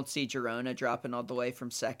scoring. I don't see Girona dropping all the way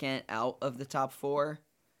from second out of the top 4.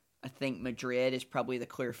 I think Madrid is probably the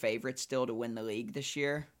clear favorite still to win the league this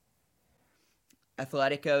year.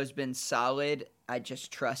 Atletico has been solid. I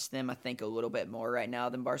just trust them, I think, a little bit more right now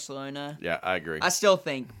than Barcelona. Yeah, I agree. I still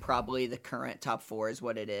think probably the current top 4 is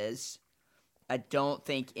what it is. I don't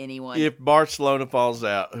think anyone... If Barcelona falls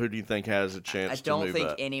out, who do you think has a chance to move up? I don't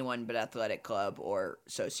think anyone but Athletic Club or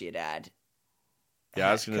Sociedad. Yeah,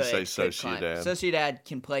 I was going to say Sociedad. Sociedad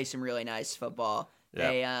can play some really nice football.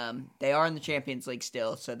 Yeah. They are in the Champions League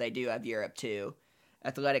still, so they do have Europe too.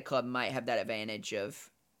 Athletic Club might have that advantage of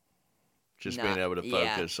being able to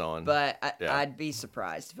focus on. But I'd be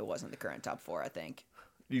surprised if it wasn't the current top 4, I think.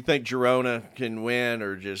 Do you think Girona can win,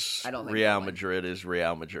 or just I don't think Real Madrid is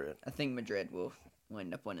Real Madrid? I think Madrid will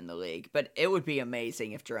end up winning the league. But it would be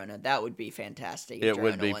amazing if Girona, that would be fantastic. It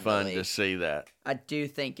would be fun to see that. I do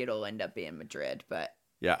think it'll end up being Madrid, but...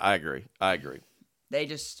 Yeah, I agree. They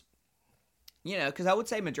just... because I would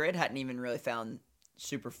say Madrid hadn't even really found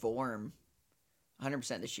super form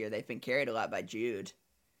 100% this year. They've been carried a lot by Jude.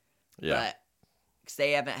 Yeah. But because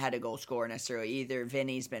they haven't had a goal scorer necessarily either.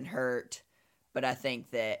 Vinny's been hurt. But I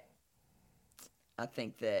think that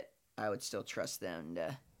I would still trust them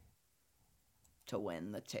to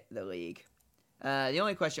win the league. The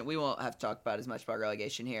only question we won't have to talk about as much about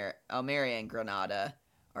relegation here. Almeria and Granada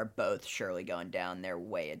are both surely going down. They're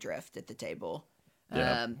way adrift at the table.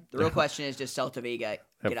 Yeah. The real question is, does Celta Vigo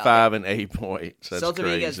have 5 and 8 points? That's Celta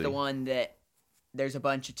crazy. Vigo is the one that there's a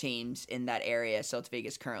bunch of teams in that area. Celta Vigo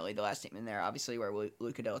is currently the last team in there, obviously where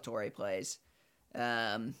Luca Del Torre plays.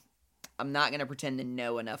 I'm not going to pretend to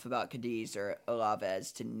know enough about Cadiz or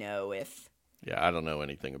Alaves to know if... Yeah, I don't know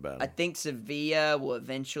anything about it. I think Sevilla will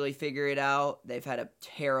eventually figure it out. They've had a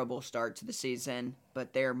terrible start to the season,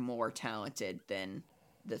 but they're more talented than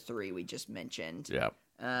the 3 we just mentioned. Yeah.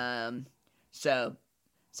 So,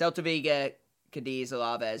 Celta Vigo, Cadiz,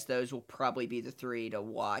 Alaves, those will probably be the 3 to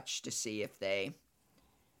watch to see if they...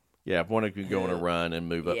 Yeah, if one could go on a run and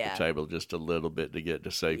move up the table just a little bit to get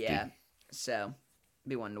to safety. Yeah, so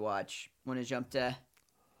be one to watch. Want to jump to...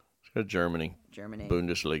 Let's go to Germany.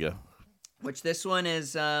 Bundesliga. Which this one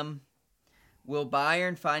is, will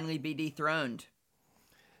Bayern finally be dethroned?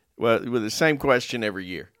 Well, with the same question every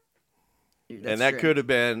year. That's that true. could have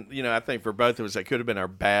been, I think for both of us, that could have been our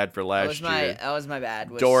bad for last year. That was my bad.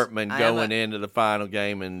 Dortmund going into the final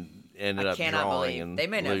game and ended up drawing and they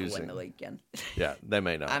may losing. never win the league again. Yeah, they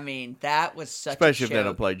may not. I mean, that was such Especially a choke. if they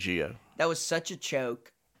don't play Gio. That was such a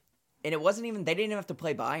choke. And it wasn't even, they didn't even have to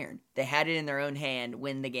play Bayern. They had it in their own hand,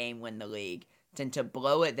 win the game, win the league. And to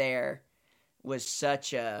blow it there was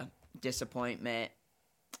such a disappointment.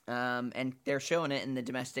 And they're showing it in the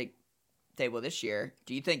domestic table this year.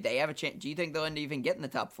 Do you think they have a chance? Do you think they'll even get in the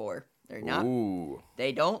top 4? They're not. Ooh.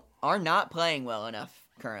 They are not playing well enough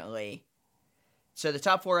currently. So the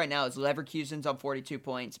top 4 right now is Leverkusen's on 42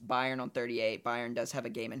 points, Bayern on 38. Bayern does have a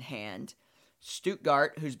game in hand.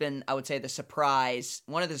 Stuttgart, who's been, I would say,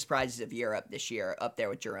 one of the surprises of Europe this year, up there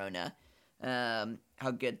with Girona.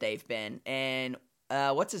 How good they've been. And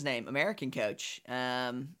what's his name? American coach.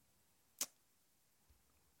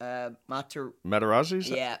 Materazzi's?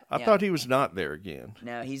 Yeah. I thought he was not there again.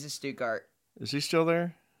 No, he's a Stuttgart. Is he still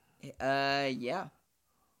there? Yeah.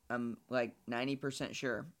 I'm like 90%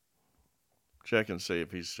 sure. Check and see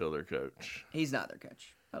if he's still their coach. He's not their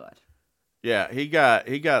coach. I lied. Yeah, he got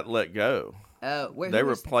let go. They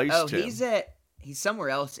replaced him. He's somewhere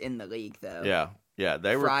else in the league though. Yeah,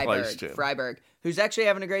 they replaced him. Freiburg, who's actually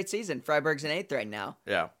having a great season. Freiburg's in 8th right now.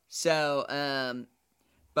 Yeah. So,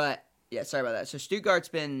 but yeah, sorry about that. So Stuttgart's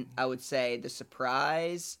been, I would say, the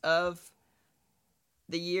surprise of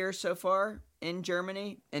the year so far in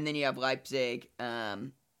Germany, and then you have Leipzig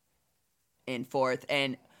in 4th,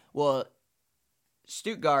 and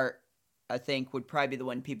Stuttgart, I think, would probably be the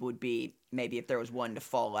one people would be, maybe if there was one to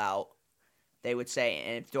fall out, they would say,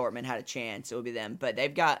 and if Dortmund had a chance, it would be them. But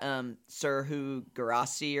they've got Serhu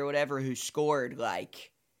Guirassy or whatever, who scored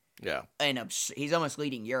he's almost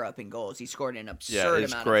leading Europe in goals. He scored an absurd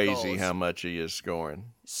amount of goals. Yeah, it's crazy how much he is scoring.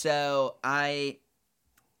 So I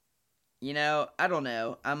don't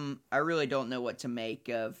know. I really don't know what to make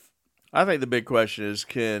of. I think the big question is,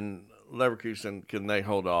 can they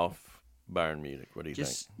hold off Bayern Munich? What do you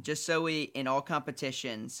think? Just so in all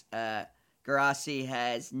competitions, Guirassy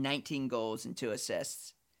has 19 goals and 2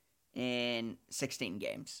 assists in 16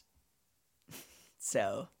 games.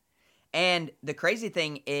 So, and the crazy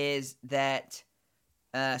thing is that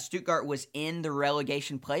Stuttgart was in the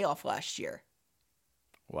relegation playoff last year.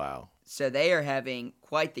 Wow. So they are having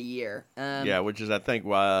quite the year. Which is, I think,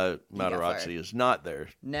 why got Materazzi is not there.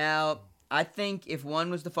 Now, I think if one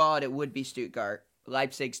was to fall out, it would be Stuttgart.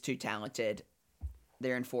 Leipzig's too talented.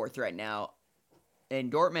 They're in 4th right now.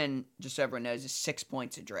 And Dortmund, just so everyone knows, is 6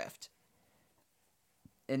 points adrift.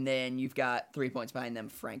 And then you've got 3 points behind them,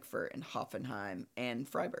 Frankfurt and Hoffenheim and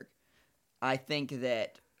Freiburg. I think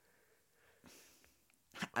that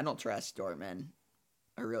I don't trust Dortmund.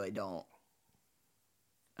 I really don't.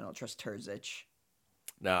 I don't trust Terzic.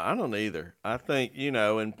 No, I don't either. I think,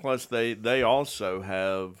 and plus they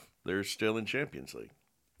also they're still in Champions League.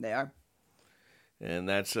 They are. And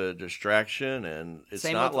that's a distraction, and it's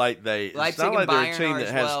Same not with like they're a Bayern team that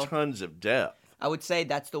has well. tons of depth. I would say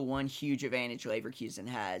that's the one huge advantage Leverkusen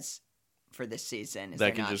has for this season. Is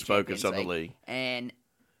they can just focus on the league. And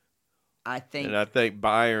I think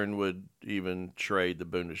Bayern would even trade the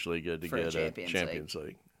Bundesliga to get a Champions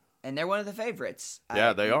League. And they're one of the favorites.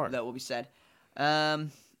 Yeah, they are. That will be said.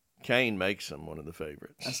 Kane makes them one of the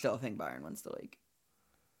favorites. I still think Bayern wins the league.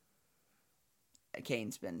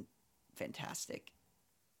 Kane's been fantastic.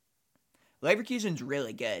 Leverkusen's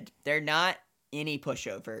really good. They're not any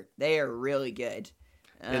pushover. They are really good.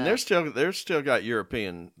 And they're still got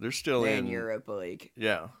European. They're still in Europa League.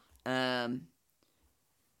 Yeah.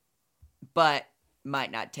 But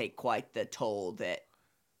might not take quite the toll that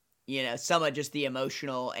some of just the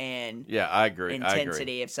emotional and I agree.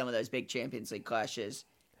 intensity of some of those big Champions League clashes.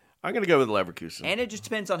 I'm going to go with Leverkusen. And it just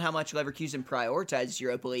depends on how much Leverkusen prioritizes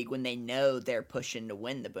Europa League when they know they're pushing to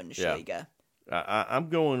win the Bundesliga. Yeah. I'm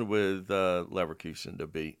going with Leverkusen to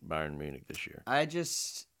beat Bayern Munich this year.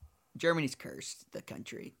 Germany's cursed, the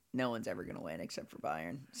country. No one's ever going to win except for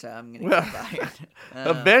Bayern. So I'm going to go Bayern.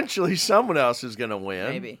 Eventually someone else is going to win.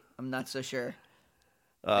 Maybe. I'm not so sure.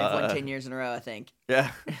 They've won 10 years in a row, I think.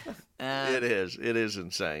 Yeah. It is. It is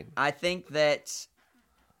insane. I think that,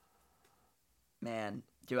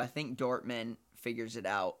 do I think Dortmund figures it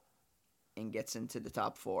out and gets into the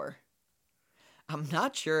top 4? I'm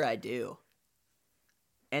not sure I do.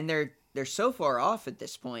 And they're so far off at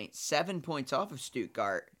this point, 7 points off of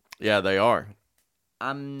Stuttgart. Yeah, they are.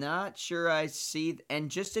 I'm not sure I see.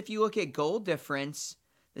 And just if you look at goal difference,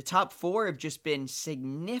 the top 4 have just been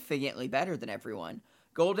significantly better than everyone.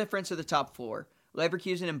 Goal difference of the top 4.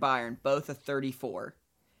 Leverkusen and Bayern, both a 34.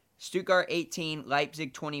 Stuttgart 18,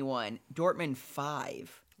 Leipzig 21, Dortmund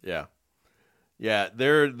 5. Yeah. Yeah,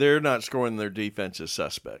 they're not scoring. Their defense is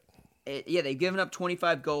suspect. They've given up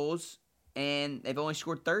 25 goals, and they've only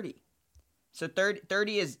scored 30. So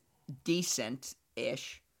 30 is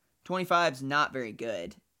decent-ish. 25 is not very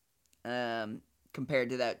good compared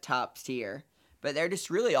to that top tier. But they're just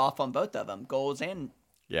really off on both of them, goals and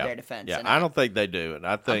their defense. Yeah, and I don't think they do it.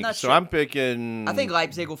 I think so. Sure. I'm picking. I think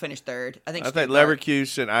Leipzig will finish 3rd. I think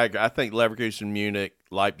Leverkusen. I think Leverkusen, Munich,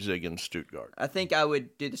 Leipzig, and Stuttgart. I think I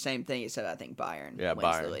would do the same thing. Except I think Bayern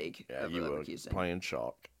wins the league over Leverkusen. Playing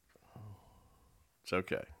chalk. It's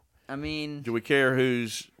okay. I mean, do we care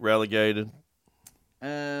who's relegated?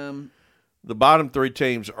 The bottom 3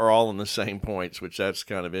 teams are all in the same points, which that's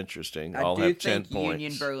kind of interesting. All have 10 points.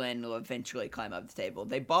 Union Berlin will eventually climb up the table.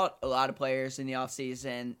 They bought a lot of players in the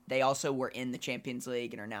offseason. They also were in the Champions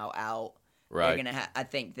League and are now out. Right. They're gonna. I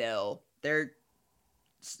think they're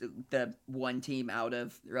the one team out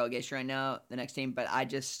of relegation right now. The next team, but I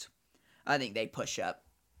think they push up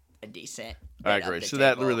a decent. I agree. So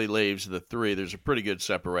that really leaves the 3. There's a pretty good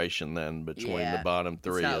separation then between the bottom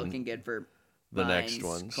 3. It's not looking good for the Mainz, next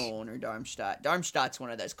ones. Cologne or Darmstadt. Darmstadt's one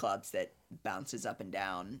of those clubs that bounces up and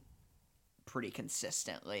down pretty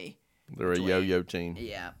consistently. They're a yo-yo team.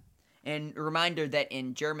 Yeah. And a reminder that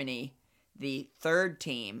in Germany, the 3rd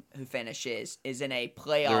team who finishes is in a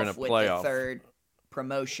playoff with the 3rd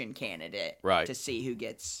promotion candidate to see who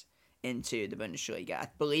gets into the Bundesliga. I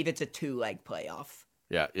believe it's a 2-leg playoff.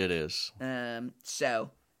 Yeah, it is.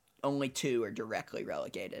 So only 2 are directly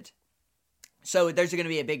relegated. So there's going to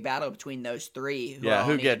be a big battle between those 3.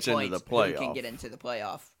 Who gets into the playoff? Who can get into the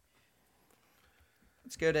playoff?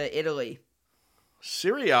 Let's go to Italy.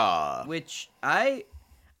 Serie A. Which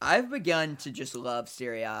I've begun to just love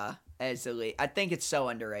Serie A as a league. I think it's so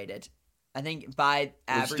underrated. I think by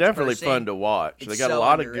average it's definitely person, fun to watch. They got so a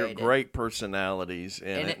lot underrated. of great personalities in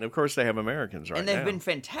it. And of course they have Americans right now. And they've been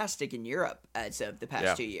fantastic in Europe as of the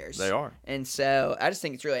past 2 years. They are. And so I just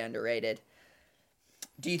think it's really underrated.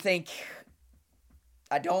 Do you think...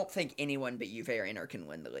 I don't think anyone but Juve or Inter can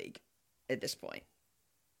win the league at this point.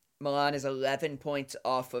 Milan is 11 points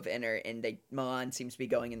off of Inter, and Milan seems to be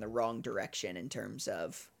going in the wrong direction in terms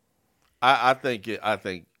of... I think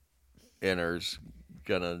Inter's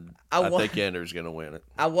gonna. I think Inter's gonna win it.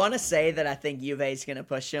 I want to say that I think Juve's gonna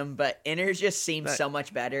push them, but Inter just seems so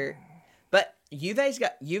much better.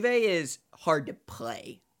 Juve is hard to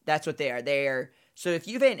play. That's what they are. So if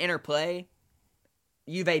Juve and Inter play,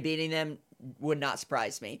 Juve beating them would not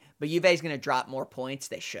surprise me. But Juve's going to drop more points.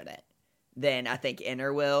 They shouldn't. Than I think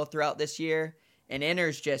Inter will throughout this year. And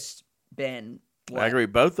Inter's just been what? I agree.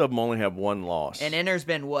 Both of them only have one loss. And Inter's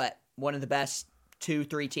been what? One of the best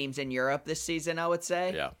 2-3 teams in Europe this season, I would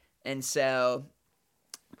say. Yeah. And so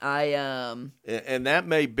and that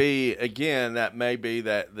may be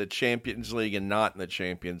that the Champions League and not in the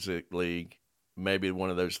Champions League may be one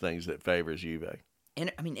of those things that favors Juve.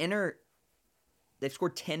 Inter, they've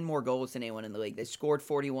scored 10 more goals than anyone in the league. They've scored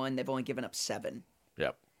 41. They've only given up 7.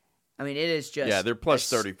 Yep. I mean, it is just... Yeah, they're plus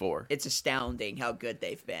 34. It's astounding how good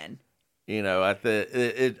they've been. You know,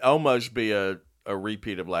 it'd almost be a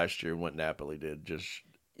repeat of last year what Napoli did. Just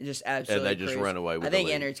absolutely. And they just run away with it. I think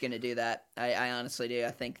Inter's going to do that. I honestly do.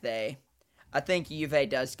 I think Juve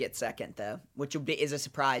does get second, though, which is a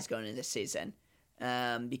surprise going into this season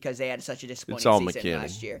because they had such a disappointing season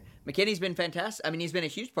last year. McKinney's been fantastic. I mean, he's been a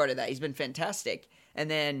huge part of that. He's been fantastic. And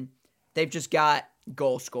then they've just got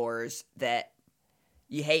goal scorers that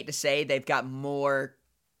you hate to say they've got more.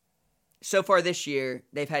 So far this year,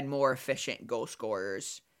 they've had more efficient goal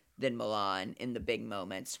scorers than Milan in the big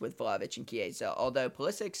moments with Vlahovic and Chiesa. Although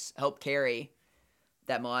Pulisic's helped carry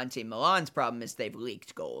that Milan team. Milan's problem is they've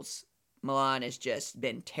leaked goals. Milan has just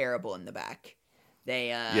been terrible in the back.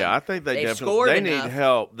 I think they need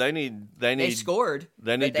help. They scored.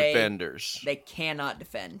 They need defenders. They cannot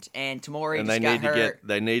defend. And Tomori and just got hurt.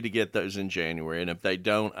 They need to get those in January. And if they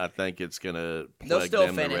don't, I think it's going to plague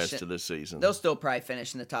them the rest of the season. They'll still probably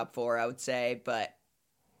finish in the top 4, I would say. But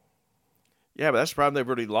yeah, but that's the problem. They've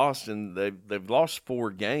already lost, and they've lost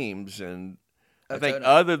 4 games. And I think totally.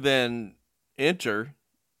 Other than Inter,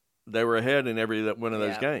 they were ahead in every one of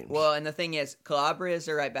those games. Well, and the thing is, Calabria's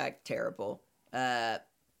their right back, terrible.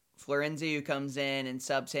 Florenzi, who comes in and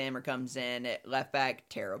subs him or comes in at left back,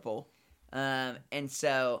 terrible. And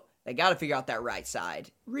so they got to figure out that right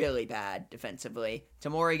side. Really bad defensively.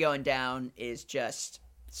 Tomori going down is just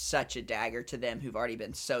such a dagger to them who've already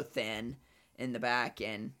been so thin in the back,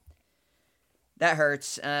 and that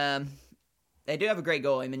hurts. They do have a great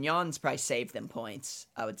goal. I mean, Jan's probably saved them points,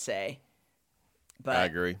 I would say. But I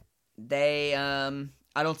agree. They,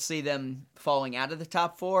 I don't see them falling out of the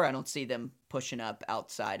top 4. I don't see them pushing up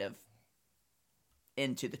outside of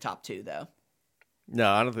into the top 2, though.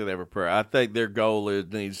 No, I don't think they ever pray. I think their goal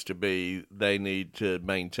needs to be they need to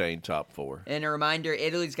maintain top 4. And a reminder,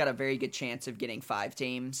 Italy's got a very good chance of getting 5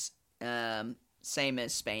 teams, same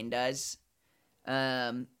as Spain does.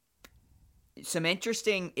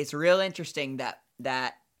 It's real interesting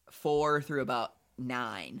that 4 through about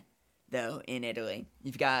 9, though, in Italy.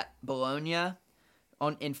 You've got Bologna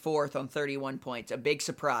in 4th on 31 points. A big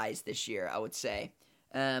surprise this year, I would say.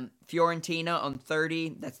 Fiorentina on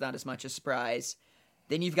 30. That's not as much a surprise.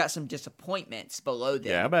 Then you've got some disappointments below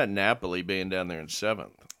them. Yeah, how about Napoli being down there in 7th?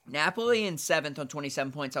 Napoli in 7th on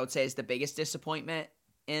 27 points, I would say, is the biggest disappointment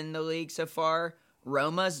in the league so far.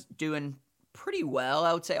 Roma's doing pretty well,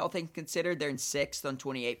 I would say, all things considered. They're in 6th on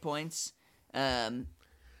 28 points.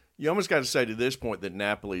 You almost got to say to this point that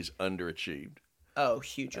Napoli's underachieved. Oh,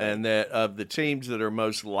 hugely. And that of the teams that are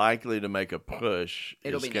most likely to make a push,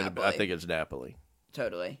 it'll be Napoli. I think it's Napoli.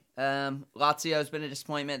 Totally. Lazio's been a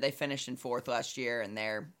disappointment. They finished in 4th last year, and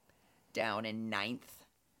they're down in 9th.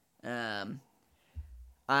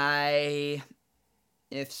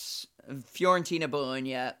 If Fiorentina,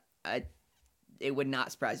 Bologna, it would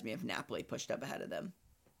not surprise me if Napoli pushed up ahead of them.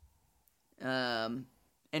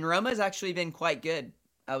 And Roma's actually been quite good,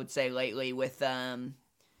 I would say, lately with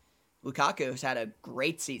Lukaku has had a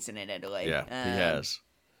great season in Italy. Yeah, he has.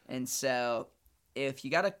 And so if you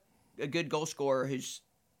got a good goal scorer who's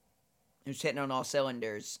hitting on all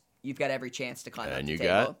cylinders, you've got every chance to climb up the table. And you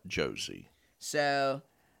got Josie. So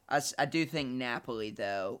I do think Napoli,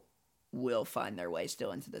 though, will find their way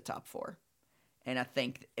still into the top 4. And I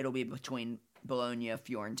think it'll be between Bologna,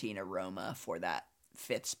 Fiorentina, Roma for that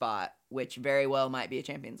 5th spot, which very well might be a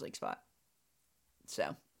Champions League spot.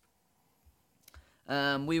 So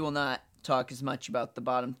we will not talk as much about the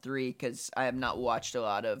bottom 3 because I have not watched a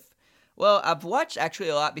lot of... Well, I've watched actually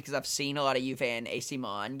a lot because I've seen a lot of Juve and AC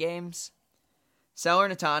Milan games.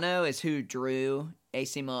 Salernitano is who drew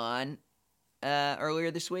AC Milan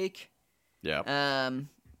earlier this week. Yeah.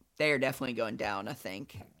 They are definitely going down, I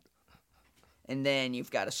think. And then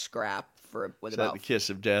you've got a scrap with about... the kiss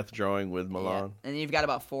of death drawing with Milan? Yeah. And then you've got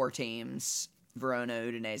about 4 teams. Verona,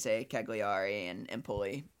 Udinese, Cagliari, and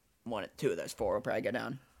Empoli. 2 of those 4 will probably go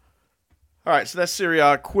down. All right, so that's Serie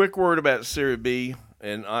A. Quick word about Serie B,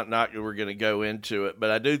 and not we're going to go into it, but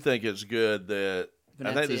I do think it's good that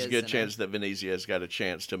I think there's a good Venezia's chance that Venezia's got a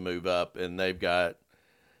chance to move up, and they've got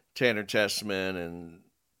Tanner Tessman and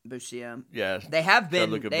Busia. yeah, They have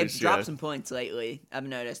Gianluca been. They've Busia. dropped some points lately. I've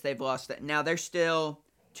noticed they've lost that. Now they're still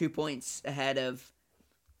 2 points ahead of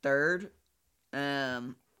third.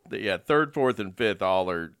 Third, fourth, and fifth all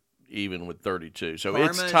are even with 32, so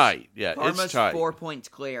Parma's, it's tight. Yeah, Parma's it's tight. 4 points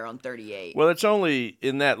clear on 38. Well, it's only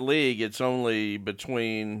in that league. It's only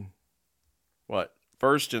between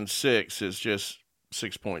first and sixth is just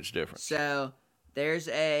 6 points difference. So there's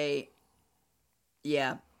I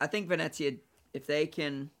think Venezia, if they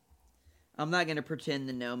can, I'm not going to pretend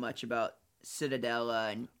to know much about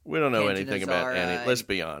Cittadella and we don't know anything about Cantonizzara any. Let's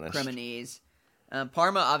be honest. Cremonese.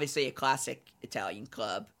 Parma, obviously a classic Italian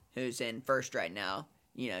club who's in first right now.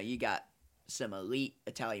 You got some elite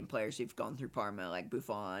Italian players who've gone through Parma, like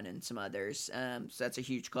Buffon and some others. So that's a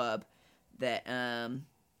huge club that,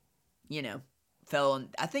 fell on.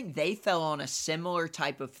 I think they fell on a similar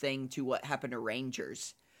type of thing to what happened to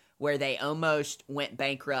Rangers, where they almost went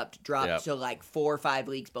bankrupt, dropped to like 4 or 5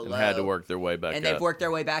 leagues below, and had to work their way back up. And they've worked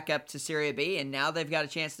their way back up to Serie B, and now they've got a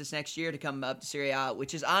chance this next year to come up to Serie A,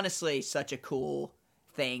 which is honestly such a cool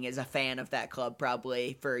thing as a fan of that club.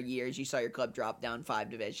 Probably for years you saw your club drop down 5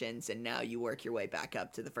 divisions, and now you work your way back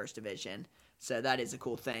up to the first division. So that is a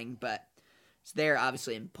cool thing, but they're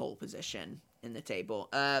obviously in pole position in the table.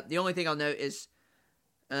 The only thing I'll note is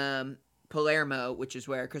Palermo, which is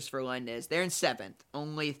where Christopher Lund is, they're in 7th,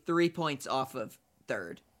 only 3 points off of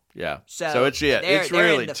 3rd. Yeah. So it's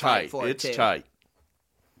really tight. It's tight.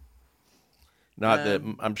 Not that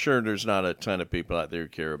I'm sure there's not a ton of people out there who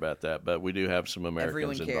care about that, but we do have some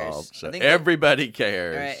Americans involved. So everybody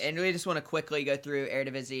cares. All right, and we just want to quickly go through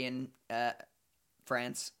Eredivisie and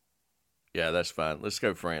France. Yeah, that's fine. Let's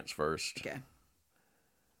go France first. Okay.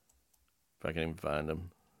 If I can even find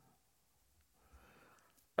them.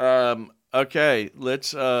 Okay,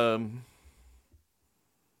 let's PSG.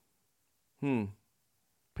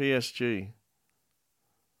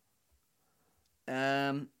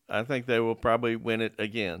 I think they will probably win it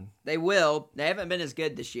again. They will. They haven't been as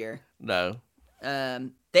good this year. No.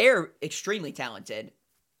 They're extremely talented.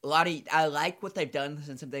 I like what they've done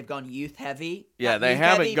since they've gone youth heavy. Yeah, they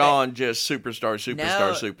haven't gone just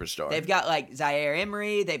superstar. They've got like Zaire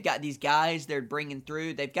Emery. They've got these guys they're bringing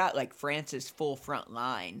through. They've got like France's full front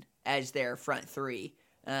line as their front three.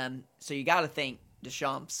 So you got to think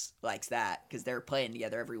Deschamps likes that because they're playing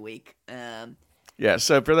together every week. Yeah,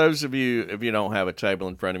 so for those of you, if you don't have a table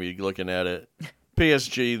in front of you looking at it,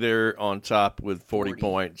 PSG, they're on top with 40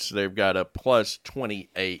 points. They've got a plus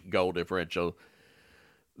 28 goal differential,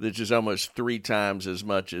 which is almost 3 times as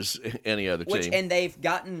much as any other team. And they've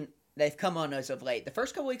come on as of late. The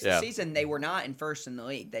first couple weeks of the season, they were not in first in the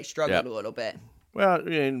league. They struggled a little bit. Well,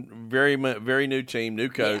 very new team, new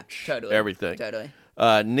coach, everything. Totally.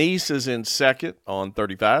 Nice is in second on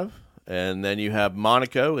 35, and then you have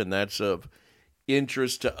Monaco, and that's of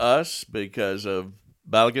interest to us because of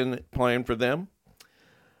Balogun playing for them.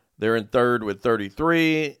 They're in third with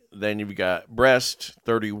 33. Then you've got Brest,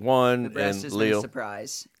 31, Brest and has Lille. been a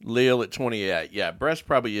surprise. Lille at 28. Yeah, Brest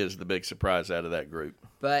probably is the big surprise out of that group.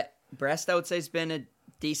 But Brest, I would say, has been a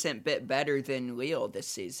decent bit better than Lille this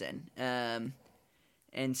season. And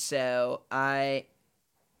so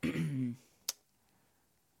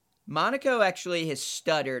Monaco actually has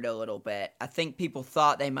stuttered a little bit. I think people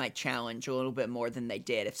thought they might challenge a little bit more than they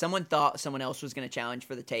did. If someone thought someone else was going to challenge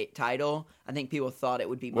for the title, I think people thought it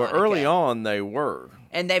would be Monaco. Well, early on they were.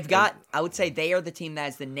 And they've got, I would say they are the team that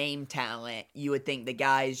has the name talent. You would think the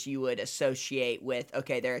guys you would associate with,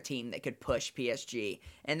 okay, they're a team that could push PSG.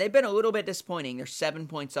 And they've been a little bit disappointing. They're 7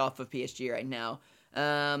 points off of PSG right now.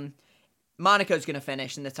 Monaco's going to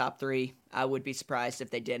finish in the top 3. I would be surprised if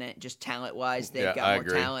they didn't. Just talent-wise, they've got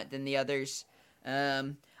more talent than the others.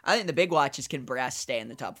 I think the big watch is can Brest stay in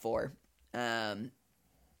the top 4,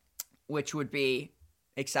 which would be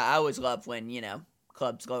exciting. I always love when,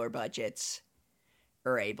 clubs lower budgets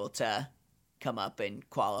are able to come up and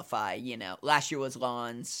qualify. Last year was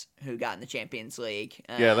Lens, who got in the Champions League.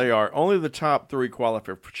 Yeah, they are. Only the top 3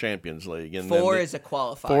 qualify for Champions League. And 4 is a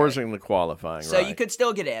qualifier. 4 is in the qualifying, so you could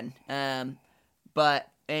still get in. But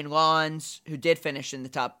Lens, who did finish in the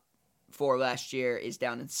top 4 last year, is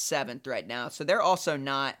down in 7th right now. So they're also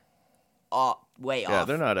not way off. Yeah,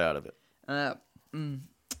 they're not out of it. I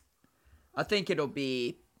think it'll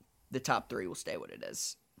be the top 3 will stay what it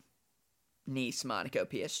is. Nice, Monaco,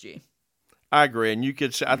 PSG. I agree, and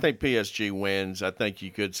I think PSG wins. I think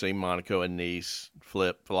you could see Monaco and Nice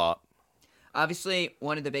flip-flop. Obviously,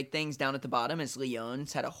 one of the big things down at the bottom is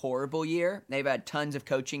Lyon's had a horrible year. They've had tons of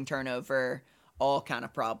coaching turnover, all kind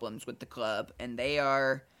of problems with the club, and they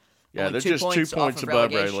are Yeah, only they're 2 just 2 points points off of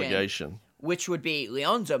above relegation, relegation. which would be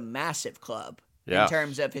Lyon's a massive club Yeah. in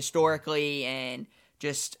terms of historically and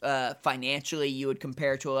just financially. You would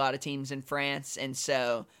compare to a lot of teams in France, and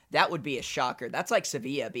so that would be a shocker. That's like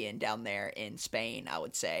Sevilla being down there in Spain, I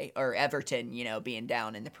would say, or Everton, being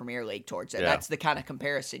down in the Premier League towards it. Yeah. That's the kind of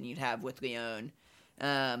comparison you'd have with Lyon,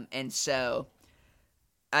 and so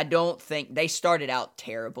I don't think they started out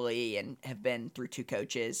terribly and have been through 2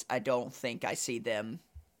 coaches. I don't think I see them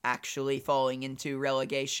actually falling into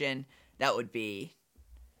relegation. That would be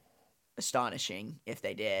astonishing if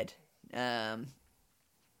they did.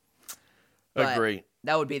 Agree.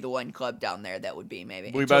 That would be the one club down there that would be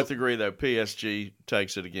maybe. We both agree, though. PSG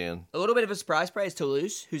takes it again. A little bit of a surprise prize to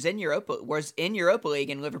Toulouse, who's was in Europa League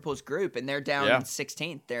in Liverpool's group, and they're down in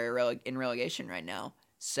 16th. They're in relegation right now.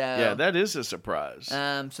 So yeah, that is a surprise.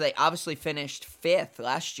 So they obviously finished 5th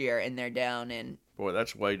last year, and they're down in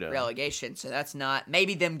that's way down. relegation. So that's not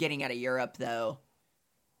maybe them getting out of Europe though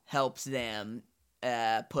helps them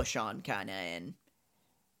push on kind of and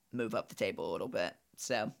move up the table a little bit.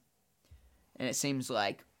 So, and it seems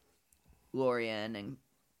like Lorient and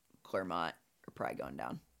Clermont are probably going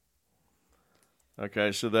down.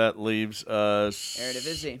 Okay, so that leaves us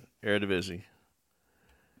Eredivisie.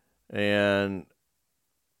 And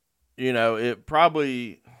it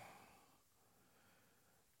probably,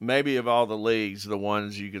 maybe of all the leagues, the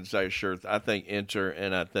ones you can say, sure, I think Inter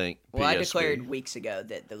and I think PSV. Well, I declared weeks ago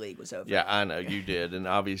that the league was over. Yeah, I know, you did. And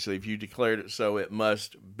obviously, if you declared it so, it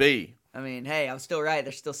must be. I mean, hey, I was still right.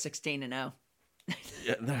 They're still 16-0.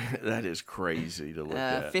 Yeah, that is crazy to look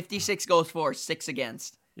at. 56 goals for, 6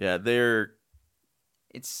 against. Yeah, they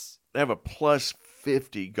have a plus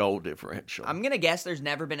 50 goal differential. I'm going to guess there's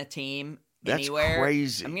never been a team anywhere. That's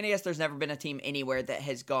crazy. I'm going to guess there's never been a team anywhere that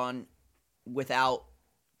has gone without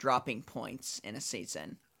dropping points in a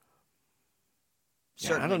season.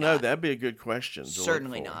 Yeah, I don't know. That'd be a good question.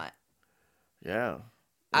 Certainly not. Yeah.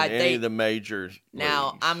 Any of the major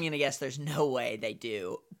Now, leagues. I'm going to guess there's no way they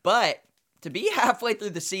do. But to be halfway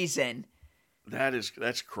through the season, that's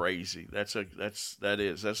crazy. That's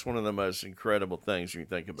one of the most incredible things when you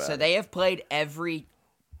think about it. So they have played they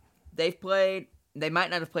might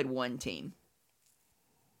not have played one team.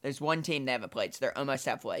 There's one team they haven't played, so they're almost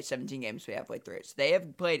halfway. 17 games we halfway through. So they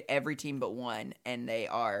have played every team but one, and they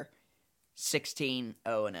are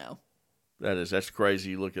 16-0-0. That's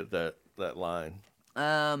crazy. You look at that line.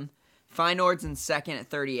 Feyenoord's in second at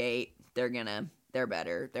 38. They're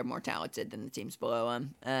better. They're more talented than the teams below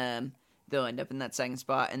them. They'll end up in that second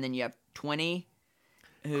spot, and then you have 20.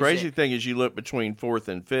 Crazy thing is you look between 4th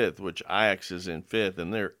and 5th, which Ajax is in 5th,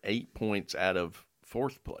 and they're 8 points out of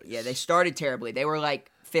 4th place. Yeah, they started terribly. They were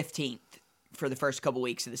like 15th for the first couple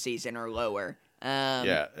weeks of the season or lower.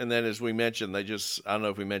 Yeah, and then as we mentioned, I don't know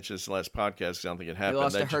if we mentioned this in the last podcast because I don't think it happened. They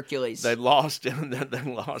lost to Hercules. They lost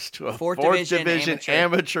to a fourth division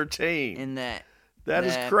amateur team. In That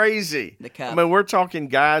is crazy. The Cup. I mean, we're talking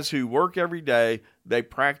guys who work every day. They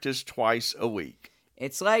practice twice a week.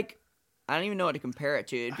 It's like, I don't even know what to compare it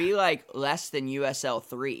to. It'd be like less than USL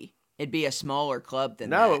 3. It'd be a smaller club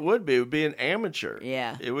than that. No, it would be. It would be an amateur.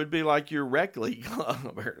 Yeah. It would be like your rec league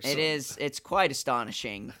club or something. It is. It's quite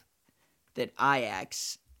astonishing that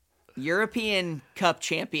Ajax, European Cup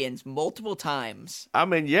champions multiple times. I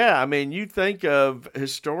mean, yeah. I mean, you think of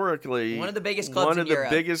historically one of the biggest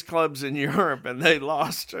clubs in Europe, and they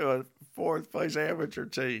lost to a 4th place amateur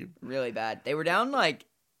team. Really bad. They were down like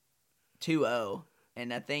 2-0,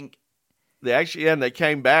 and I think they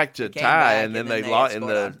came back to tie, and then they lost in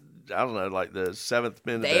the on. I don't know, like the 7th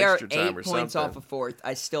minute they extra are time 8 or points something. off of 4th.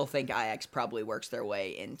 I still think Ajax probably works their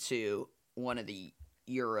way into one of the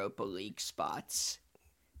Europa League spots.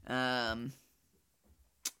 They've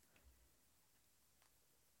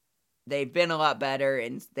been a lot better,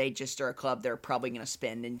 and they just are a club they're probably going to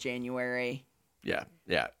spend in January. Yeah,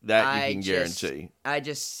 that you can guarantee. I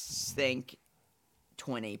just think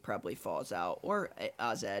 20 probably falls out, or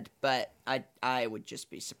AZ, but I would just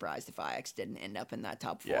be surprised if Ajax didn't end up in that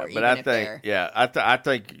top 4. Yeah, but I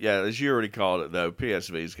think, as you already called it, though,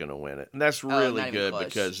 PSV is going to win it. And that's really good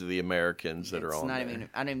because of the Americans that are on there.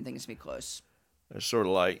 I don't even think it's going to be close. It's sort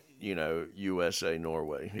of like, USA,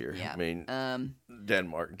 Norway here. Yeah. I mean,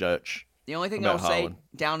 Denmark, Dutch. The only thing I'll say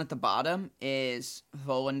down at the bottom is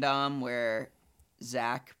Volendam, where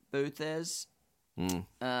Zach Booth is in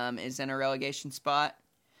a relegation spot.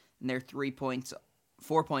 And they're 4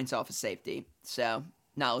 points off of safety. So,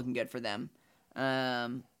 not looking good for them.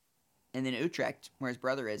 And then Utrecht, where his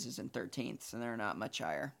brother is in 13th. So, they're not much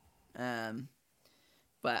higher.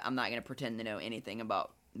 But I'm not going to pretend to know anything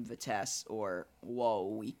about Vitesse or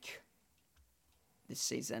Walwijk this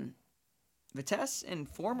season. Vitesse in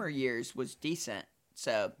former years was decent,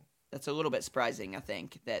 so that's a little bit surprising, I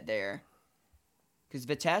think, that they're... Because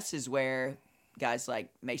Vitesse is where guys like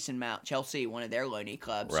Mason Mount, Chelsea, one of their loanee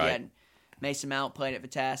clubs. Right. You had Mason Mount played at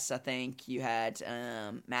Vitesse, I think. You had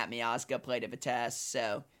Matt Miazga played at Vitesse,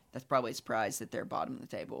 so that's probably a surprise that they're bottom of the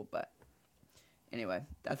table, but... Anyway,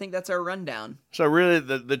 I think that's our rundown. So really,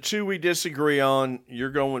 the two we disagree on, you're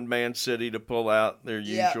going with Man City to pull out their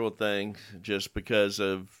usual thing just because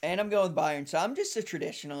of... And I'm going with Bayern, so I'm just a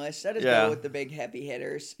traditionalist. I just go with the big heavy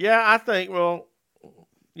hitters. Yeah, I think, well,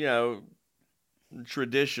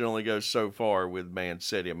 traditionally goes so far with Man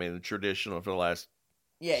City. I mean, the traditional for the last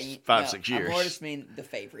 5-6 years. I more just mean the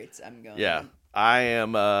favorites. I'm going. Yeah, I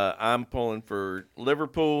am. I'm pulling for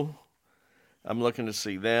Liverpool. I'm looking to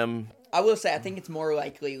see them. I will say, I think it's more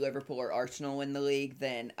likely Liverpool or Arsenal win the league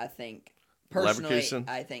than I think, personally, Leverkusen?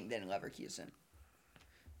 I think than Leverkusen.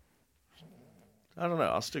 I don't know.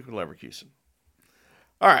 I'll stick with Leverkusen.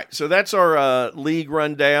 All right, so that's our league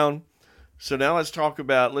rundown. So now let's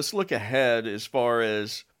look ahead as far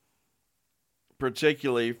as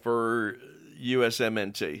particularly for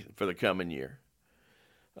USMNT for the coming year.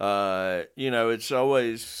 It's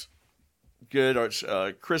always good, or it's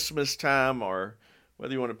Christmas time, or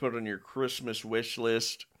whether you want to put it on your Christmas wish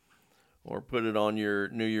list or put it on your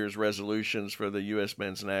New Year's resolutions for the U.S.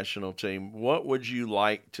 men's national team, what would you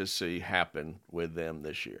like to see happen with them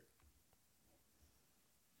this year?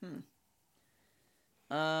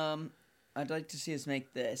 I'd like to see us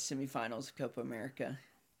make the semifinals of Copa America.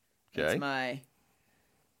 Okay. I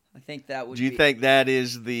think that would Do you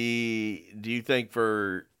think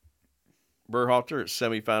for Berhalter, it's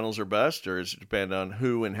semifinals or bust, or does it depend on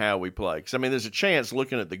who and how we play? Because, I mean, there's a chance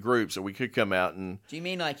looking at the groups that we could come out and... Do you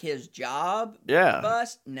mean like his job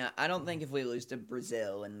bust? No, I don't think if we lose to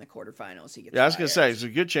Brazil in the quarterfinals, he gets fired. Yeah, I was going to say, there's a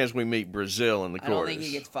good chance we meet Brazil in the quarters. I don't think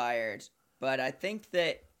he gets fired. But I think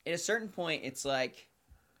that at a certain point, it's like...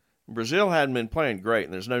 Brazil hadn't been playing great,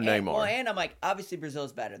 and there's no Neymar. Well, and I'm like, obviously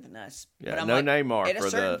Brazil's better than us. Yeah, but I'm no like, Neymar at for a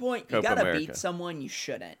certain the point, you Copa gotta America. beat someone you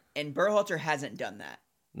shouldn't. And Berhalter hasn't done that.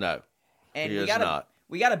 No, and he we has gotta, not.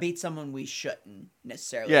 We gotta beat someone we shouldn't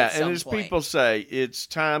necessarily. Yeah, at some and as point. people say, it's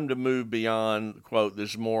time to move beyond, quote,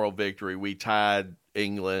 this moral victory. We tied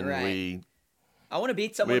England. Right. I want to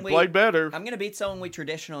beat someone we played better. I'm going to beat someone we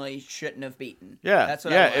traditionally shouldn't have beaten. Yeah, that's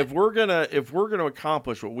what I want. If we're gonna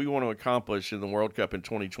accomplish what we want to accomplish in the World Cup in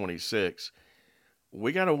 2026,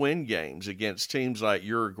 we got to win games against teams like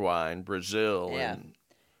Uruguay and Brazil and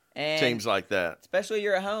teams like that. Especially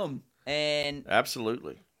you're at home. And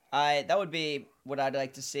absolutely, that would be what I'd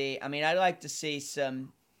like to see. I mean, I'd like to see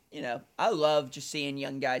some. I love just seeing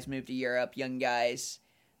young guys move to Europe. Young guys.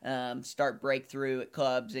 Start breakthrough at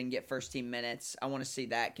clubs and get first team minutes. I want to see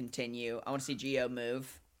that continue. I want to see Gio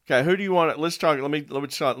move. Okay, who do you want? Let's talk. Let me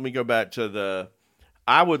go back to the.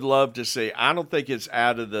 I would love to see. I don't think it's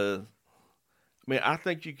out of the. I mean, I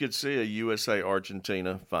think you could see a USA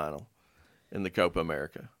Argentina final in the Copa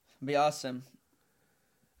America. It'd be awesome.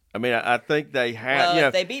 I mean, I think they have. Well,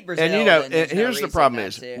 if they beat Brazil, and here's the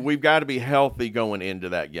problem: we've got to be healthy going into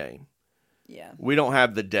that game. Yeah, we don't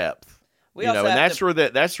have the depth. And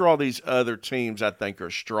that's where all these other teams I think are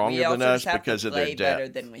stronger than us because of their depth. Better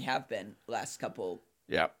than we have been last couple.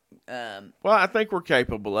 Yeah. Well, I think we're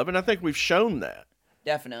capable of it. And I think we've shown that.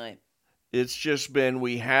 Definitely. It's just been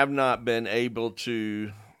we have not been able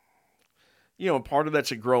to. Part of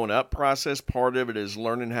that's a growing up process. Part of it is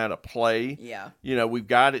learning how to play. Yeah. We've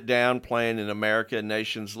got it down playing in America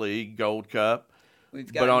Nations League, Gold Cup.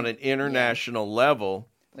 But on an international level.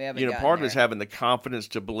 Part of it is having the confidence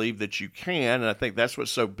to believe that you can, and I think that's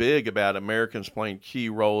what's so big about Americans playing key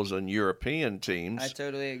roles on European teams. I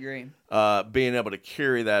totally agree. Being able to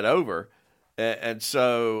carry that over, and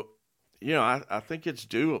so, I think it's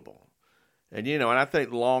doable, and I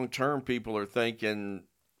think long term people are thinking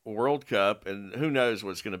World Cup, and who knows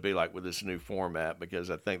what it's going to be like with this new format, because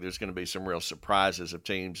I think there's going to be some real surprises of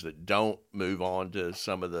teams that don't move on to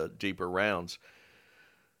some of the deeper rounds.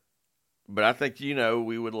 But I think,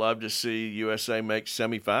 we would love to see USA make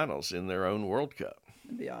semifinals in their own World Cup.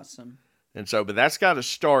 That'd be awesome. And so, but that's got to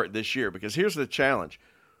start this year, because here's the challenge.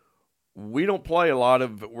 We don't play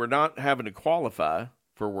we're not having to qualify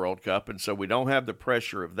for World Cup, and so we don't have the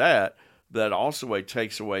pressure of that. That also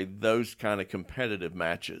takes away those kind of competitive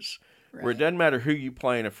matches. Right. Where it doesn't matter who you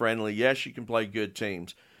play in a friendly. Yes, you can play good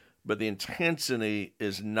teams, but the intensity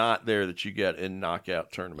is not there that you get in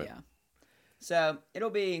knockout tournament. Yeah. So, it'll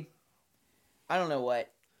be... I don't know what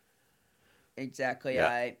exactly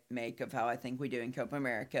I make of how I think we do in Copa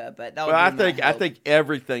America, but that would be I think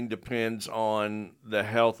everything depends on the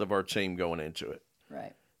health of our team going into it.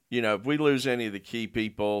 Right. if we lose any of the key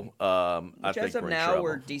people, I Which think as of we're in now, trouble.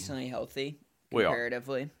 we're decently healthy We are.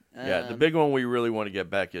 comparatively. Yeah, the big one we really want to get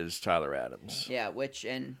back is Tyler Adams. Yeah,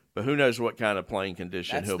 But who knows what kind of playing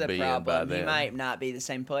condition that's he'll the be problem. in by then. He might not be the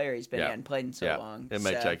same player he's been. Yeah. He hadn't played in so long. It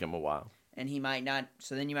may take him a while. And he might not.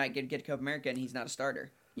 So then you might get to Copa America, and he's not a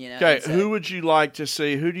starter. Okay, So, who would you like to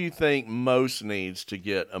see? Who do you think most needs to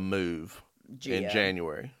get a move in Gio.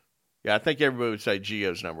 January? Yeah, I think everybody would say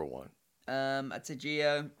Gio's number one. I'd say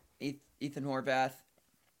Gio, Ethan Horvath.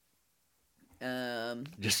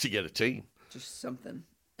 Just to get a team. Just something.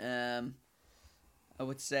 I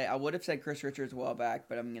would have said Chris Richards a while back,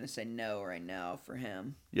 but I'm gonna say no right now for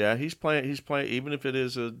him. Yeah, he's playing. even if it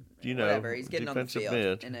is a whatever. He's getting on the defensive field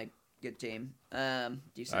mid. in a good team.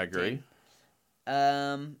 Decent I agree. Team.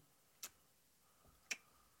 I'm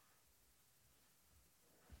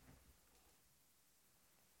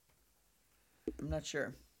not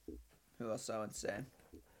sure who else I would say.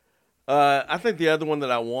 I think the other one that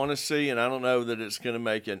I want to see, and I don't know that it's going to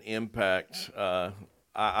make an impact.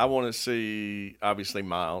 I want to see obviously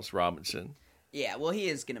Miles Robinson. Yeah, well, he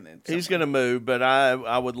is going to move. He's going to move, but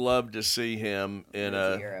I would love to see him in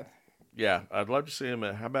Europe. Yeah, I'd love to see him.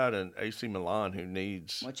 How about an AC Milan who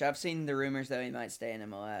needs? Which I've seen the rumors that he might stay in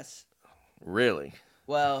MLS. Really?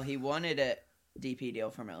 Well, he wanted a DP deal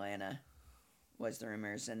from Atlanta, was the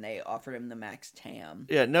rumors, and they offered him the max TAM.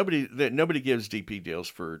 Yeah, nobody gives DP deals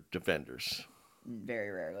for defenders. Very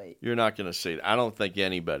rarely. You're not going to see it. I don't think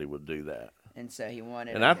anybody would do that. And so he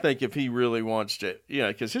wanted. And I think if he really wants to,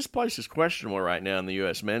 because his place is questionable right now in the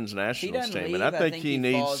U.S. men's national team, leave, and I think he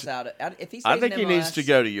needs. Falls out if he stays I think in he MLS, needs to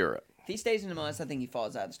go to Europe. If he stays in MLS, I think he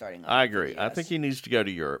falls out of the starting line. I agree. I think he needs to go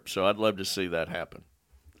to Europe. So I'd love to see that happen.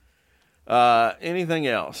 Anything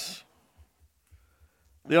else?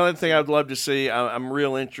 The only thing I'd love to see, I'm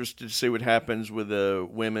real interested to see what happens with the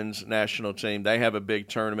women's national team. They have a big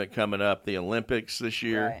tournament coming up, the Olympics this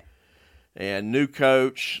year. Right. And new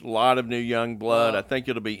coach, a lot of new young blood. I think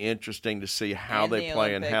it'll be interesting to see how they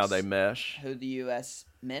play and how they mesh. Who the U.S.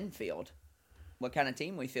 men field. What kind of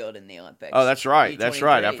team we field in the Olympics. Oh, that's right. U23s. That's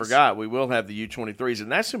right. I forgot. We will have the U23s.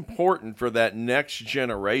 And that's important for that next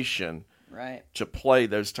generation to play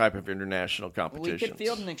those type of international competitions. We could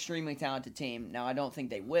field an extremely talented team. Now, I don't think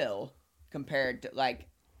they will compared to,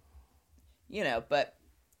 but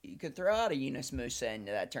you could throw out a Yunus Musa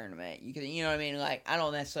into that tournament. You could, you know what I mean? I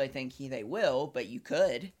don't necessarily think they will, but you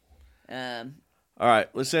could. All right,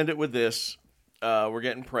 let's end it with this. We're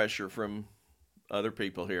getting pressure from other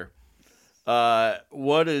people here.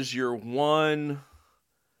 What is your one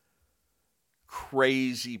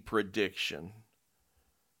crazy prediction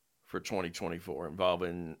for 2024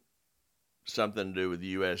 involving something to do with the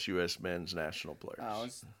U.S. men's national players? Oh,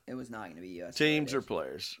 it was not going to be U.S. teams related. or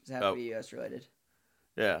players? Does it have to be U.S. related?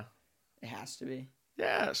 Yeah. It has to be.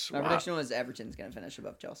 Yes. My prediction was Everton's going to finish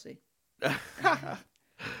above Chelsea. No,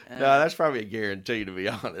 that's probably a guarantee, to be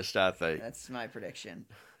honest, I think. That's my prediction.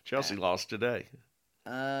 Chelsea lost today.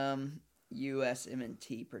 U.S.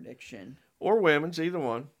 M&T prediction. Or women's, either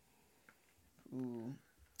one. Ooh.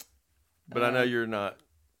 But I know you're not.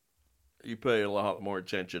 You pay a lot more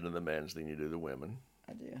attention to the men's than you do the women.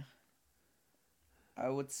 I do. I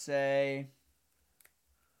would say.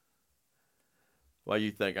 What do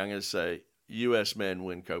you think? I'm going to say U.S. men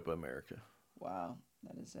win Copa America. Wow,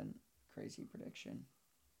 that is a crazy prediction.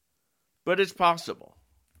 But it's possible.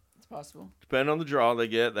 It's possible. Depending on the draw they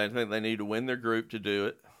get, they think they need to win their group to do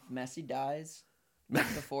it. If Messi dies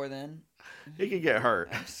before then. He could get hurt.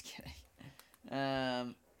 I'm just kidding.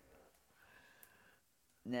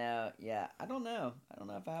 No, yeah, I don't know. I don't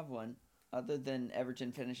know if I have one other than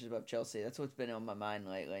Everton finishes above Chelsea. That's what's been on my mind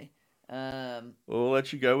lately. Well, we'll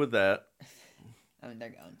let you go with that. I mean, they're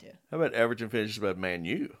going to. How about Everton finishes above Man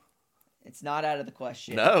U? It's not out of the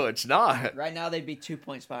question. No, it's not. Right now, they'd be 2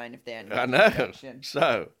 points behind if they hadn't. I know.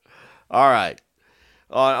 So, all right.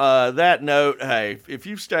 On that note, hey, if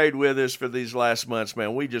you've stayed with us for these last months,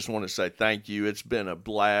 man, we just want to say thank you. It's been a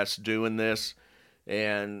blast doing this.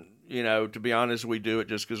 And, to be honest, we do it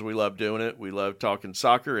just because we love doing it. We love talking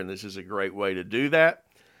soccer, and this is a great way to do that.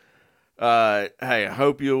 Hey, I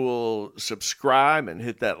hope you will subscribe and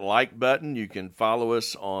hit that like button. You can follow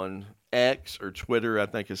us on X or Twitter, I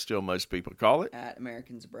think is still most people call it. At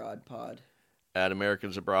Americans Abroad Pod. At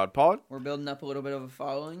Americans Abroad Pod. We're building up a little bit of a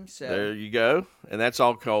following. So there you go. And that's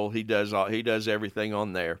all Cole. He does everything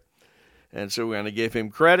on there. And so we're going to give him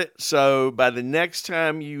credit. So by the next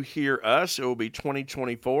time you hear us, it will be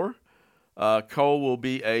 2024. Cole will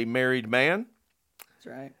be a married man. That's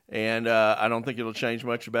right. And I don't think it'll change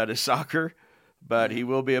much about his soccer. but he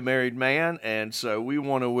will be a married man. And so we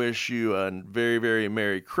want to wish you a very, very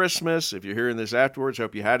Merry Christmas. If you're hearing this afterwards,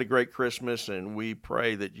 hope you had a great Christmas, and we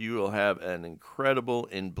pray that you will have an incredible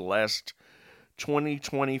and blessed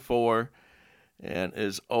 2024. And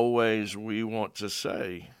as always, we want to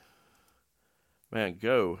say, man,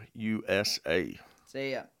 go USA.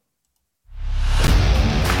 See ya.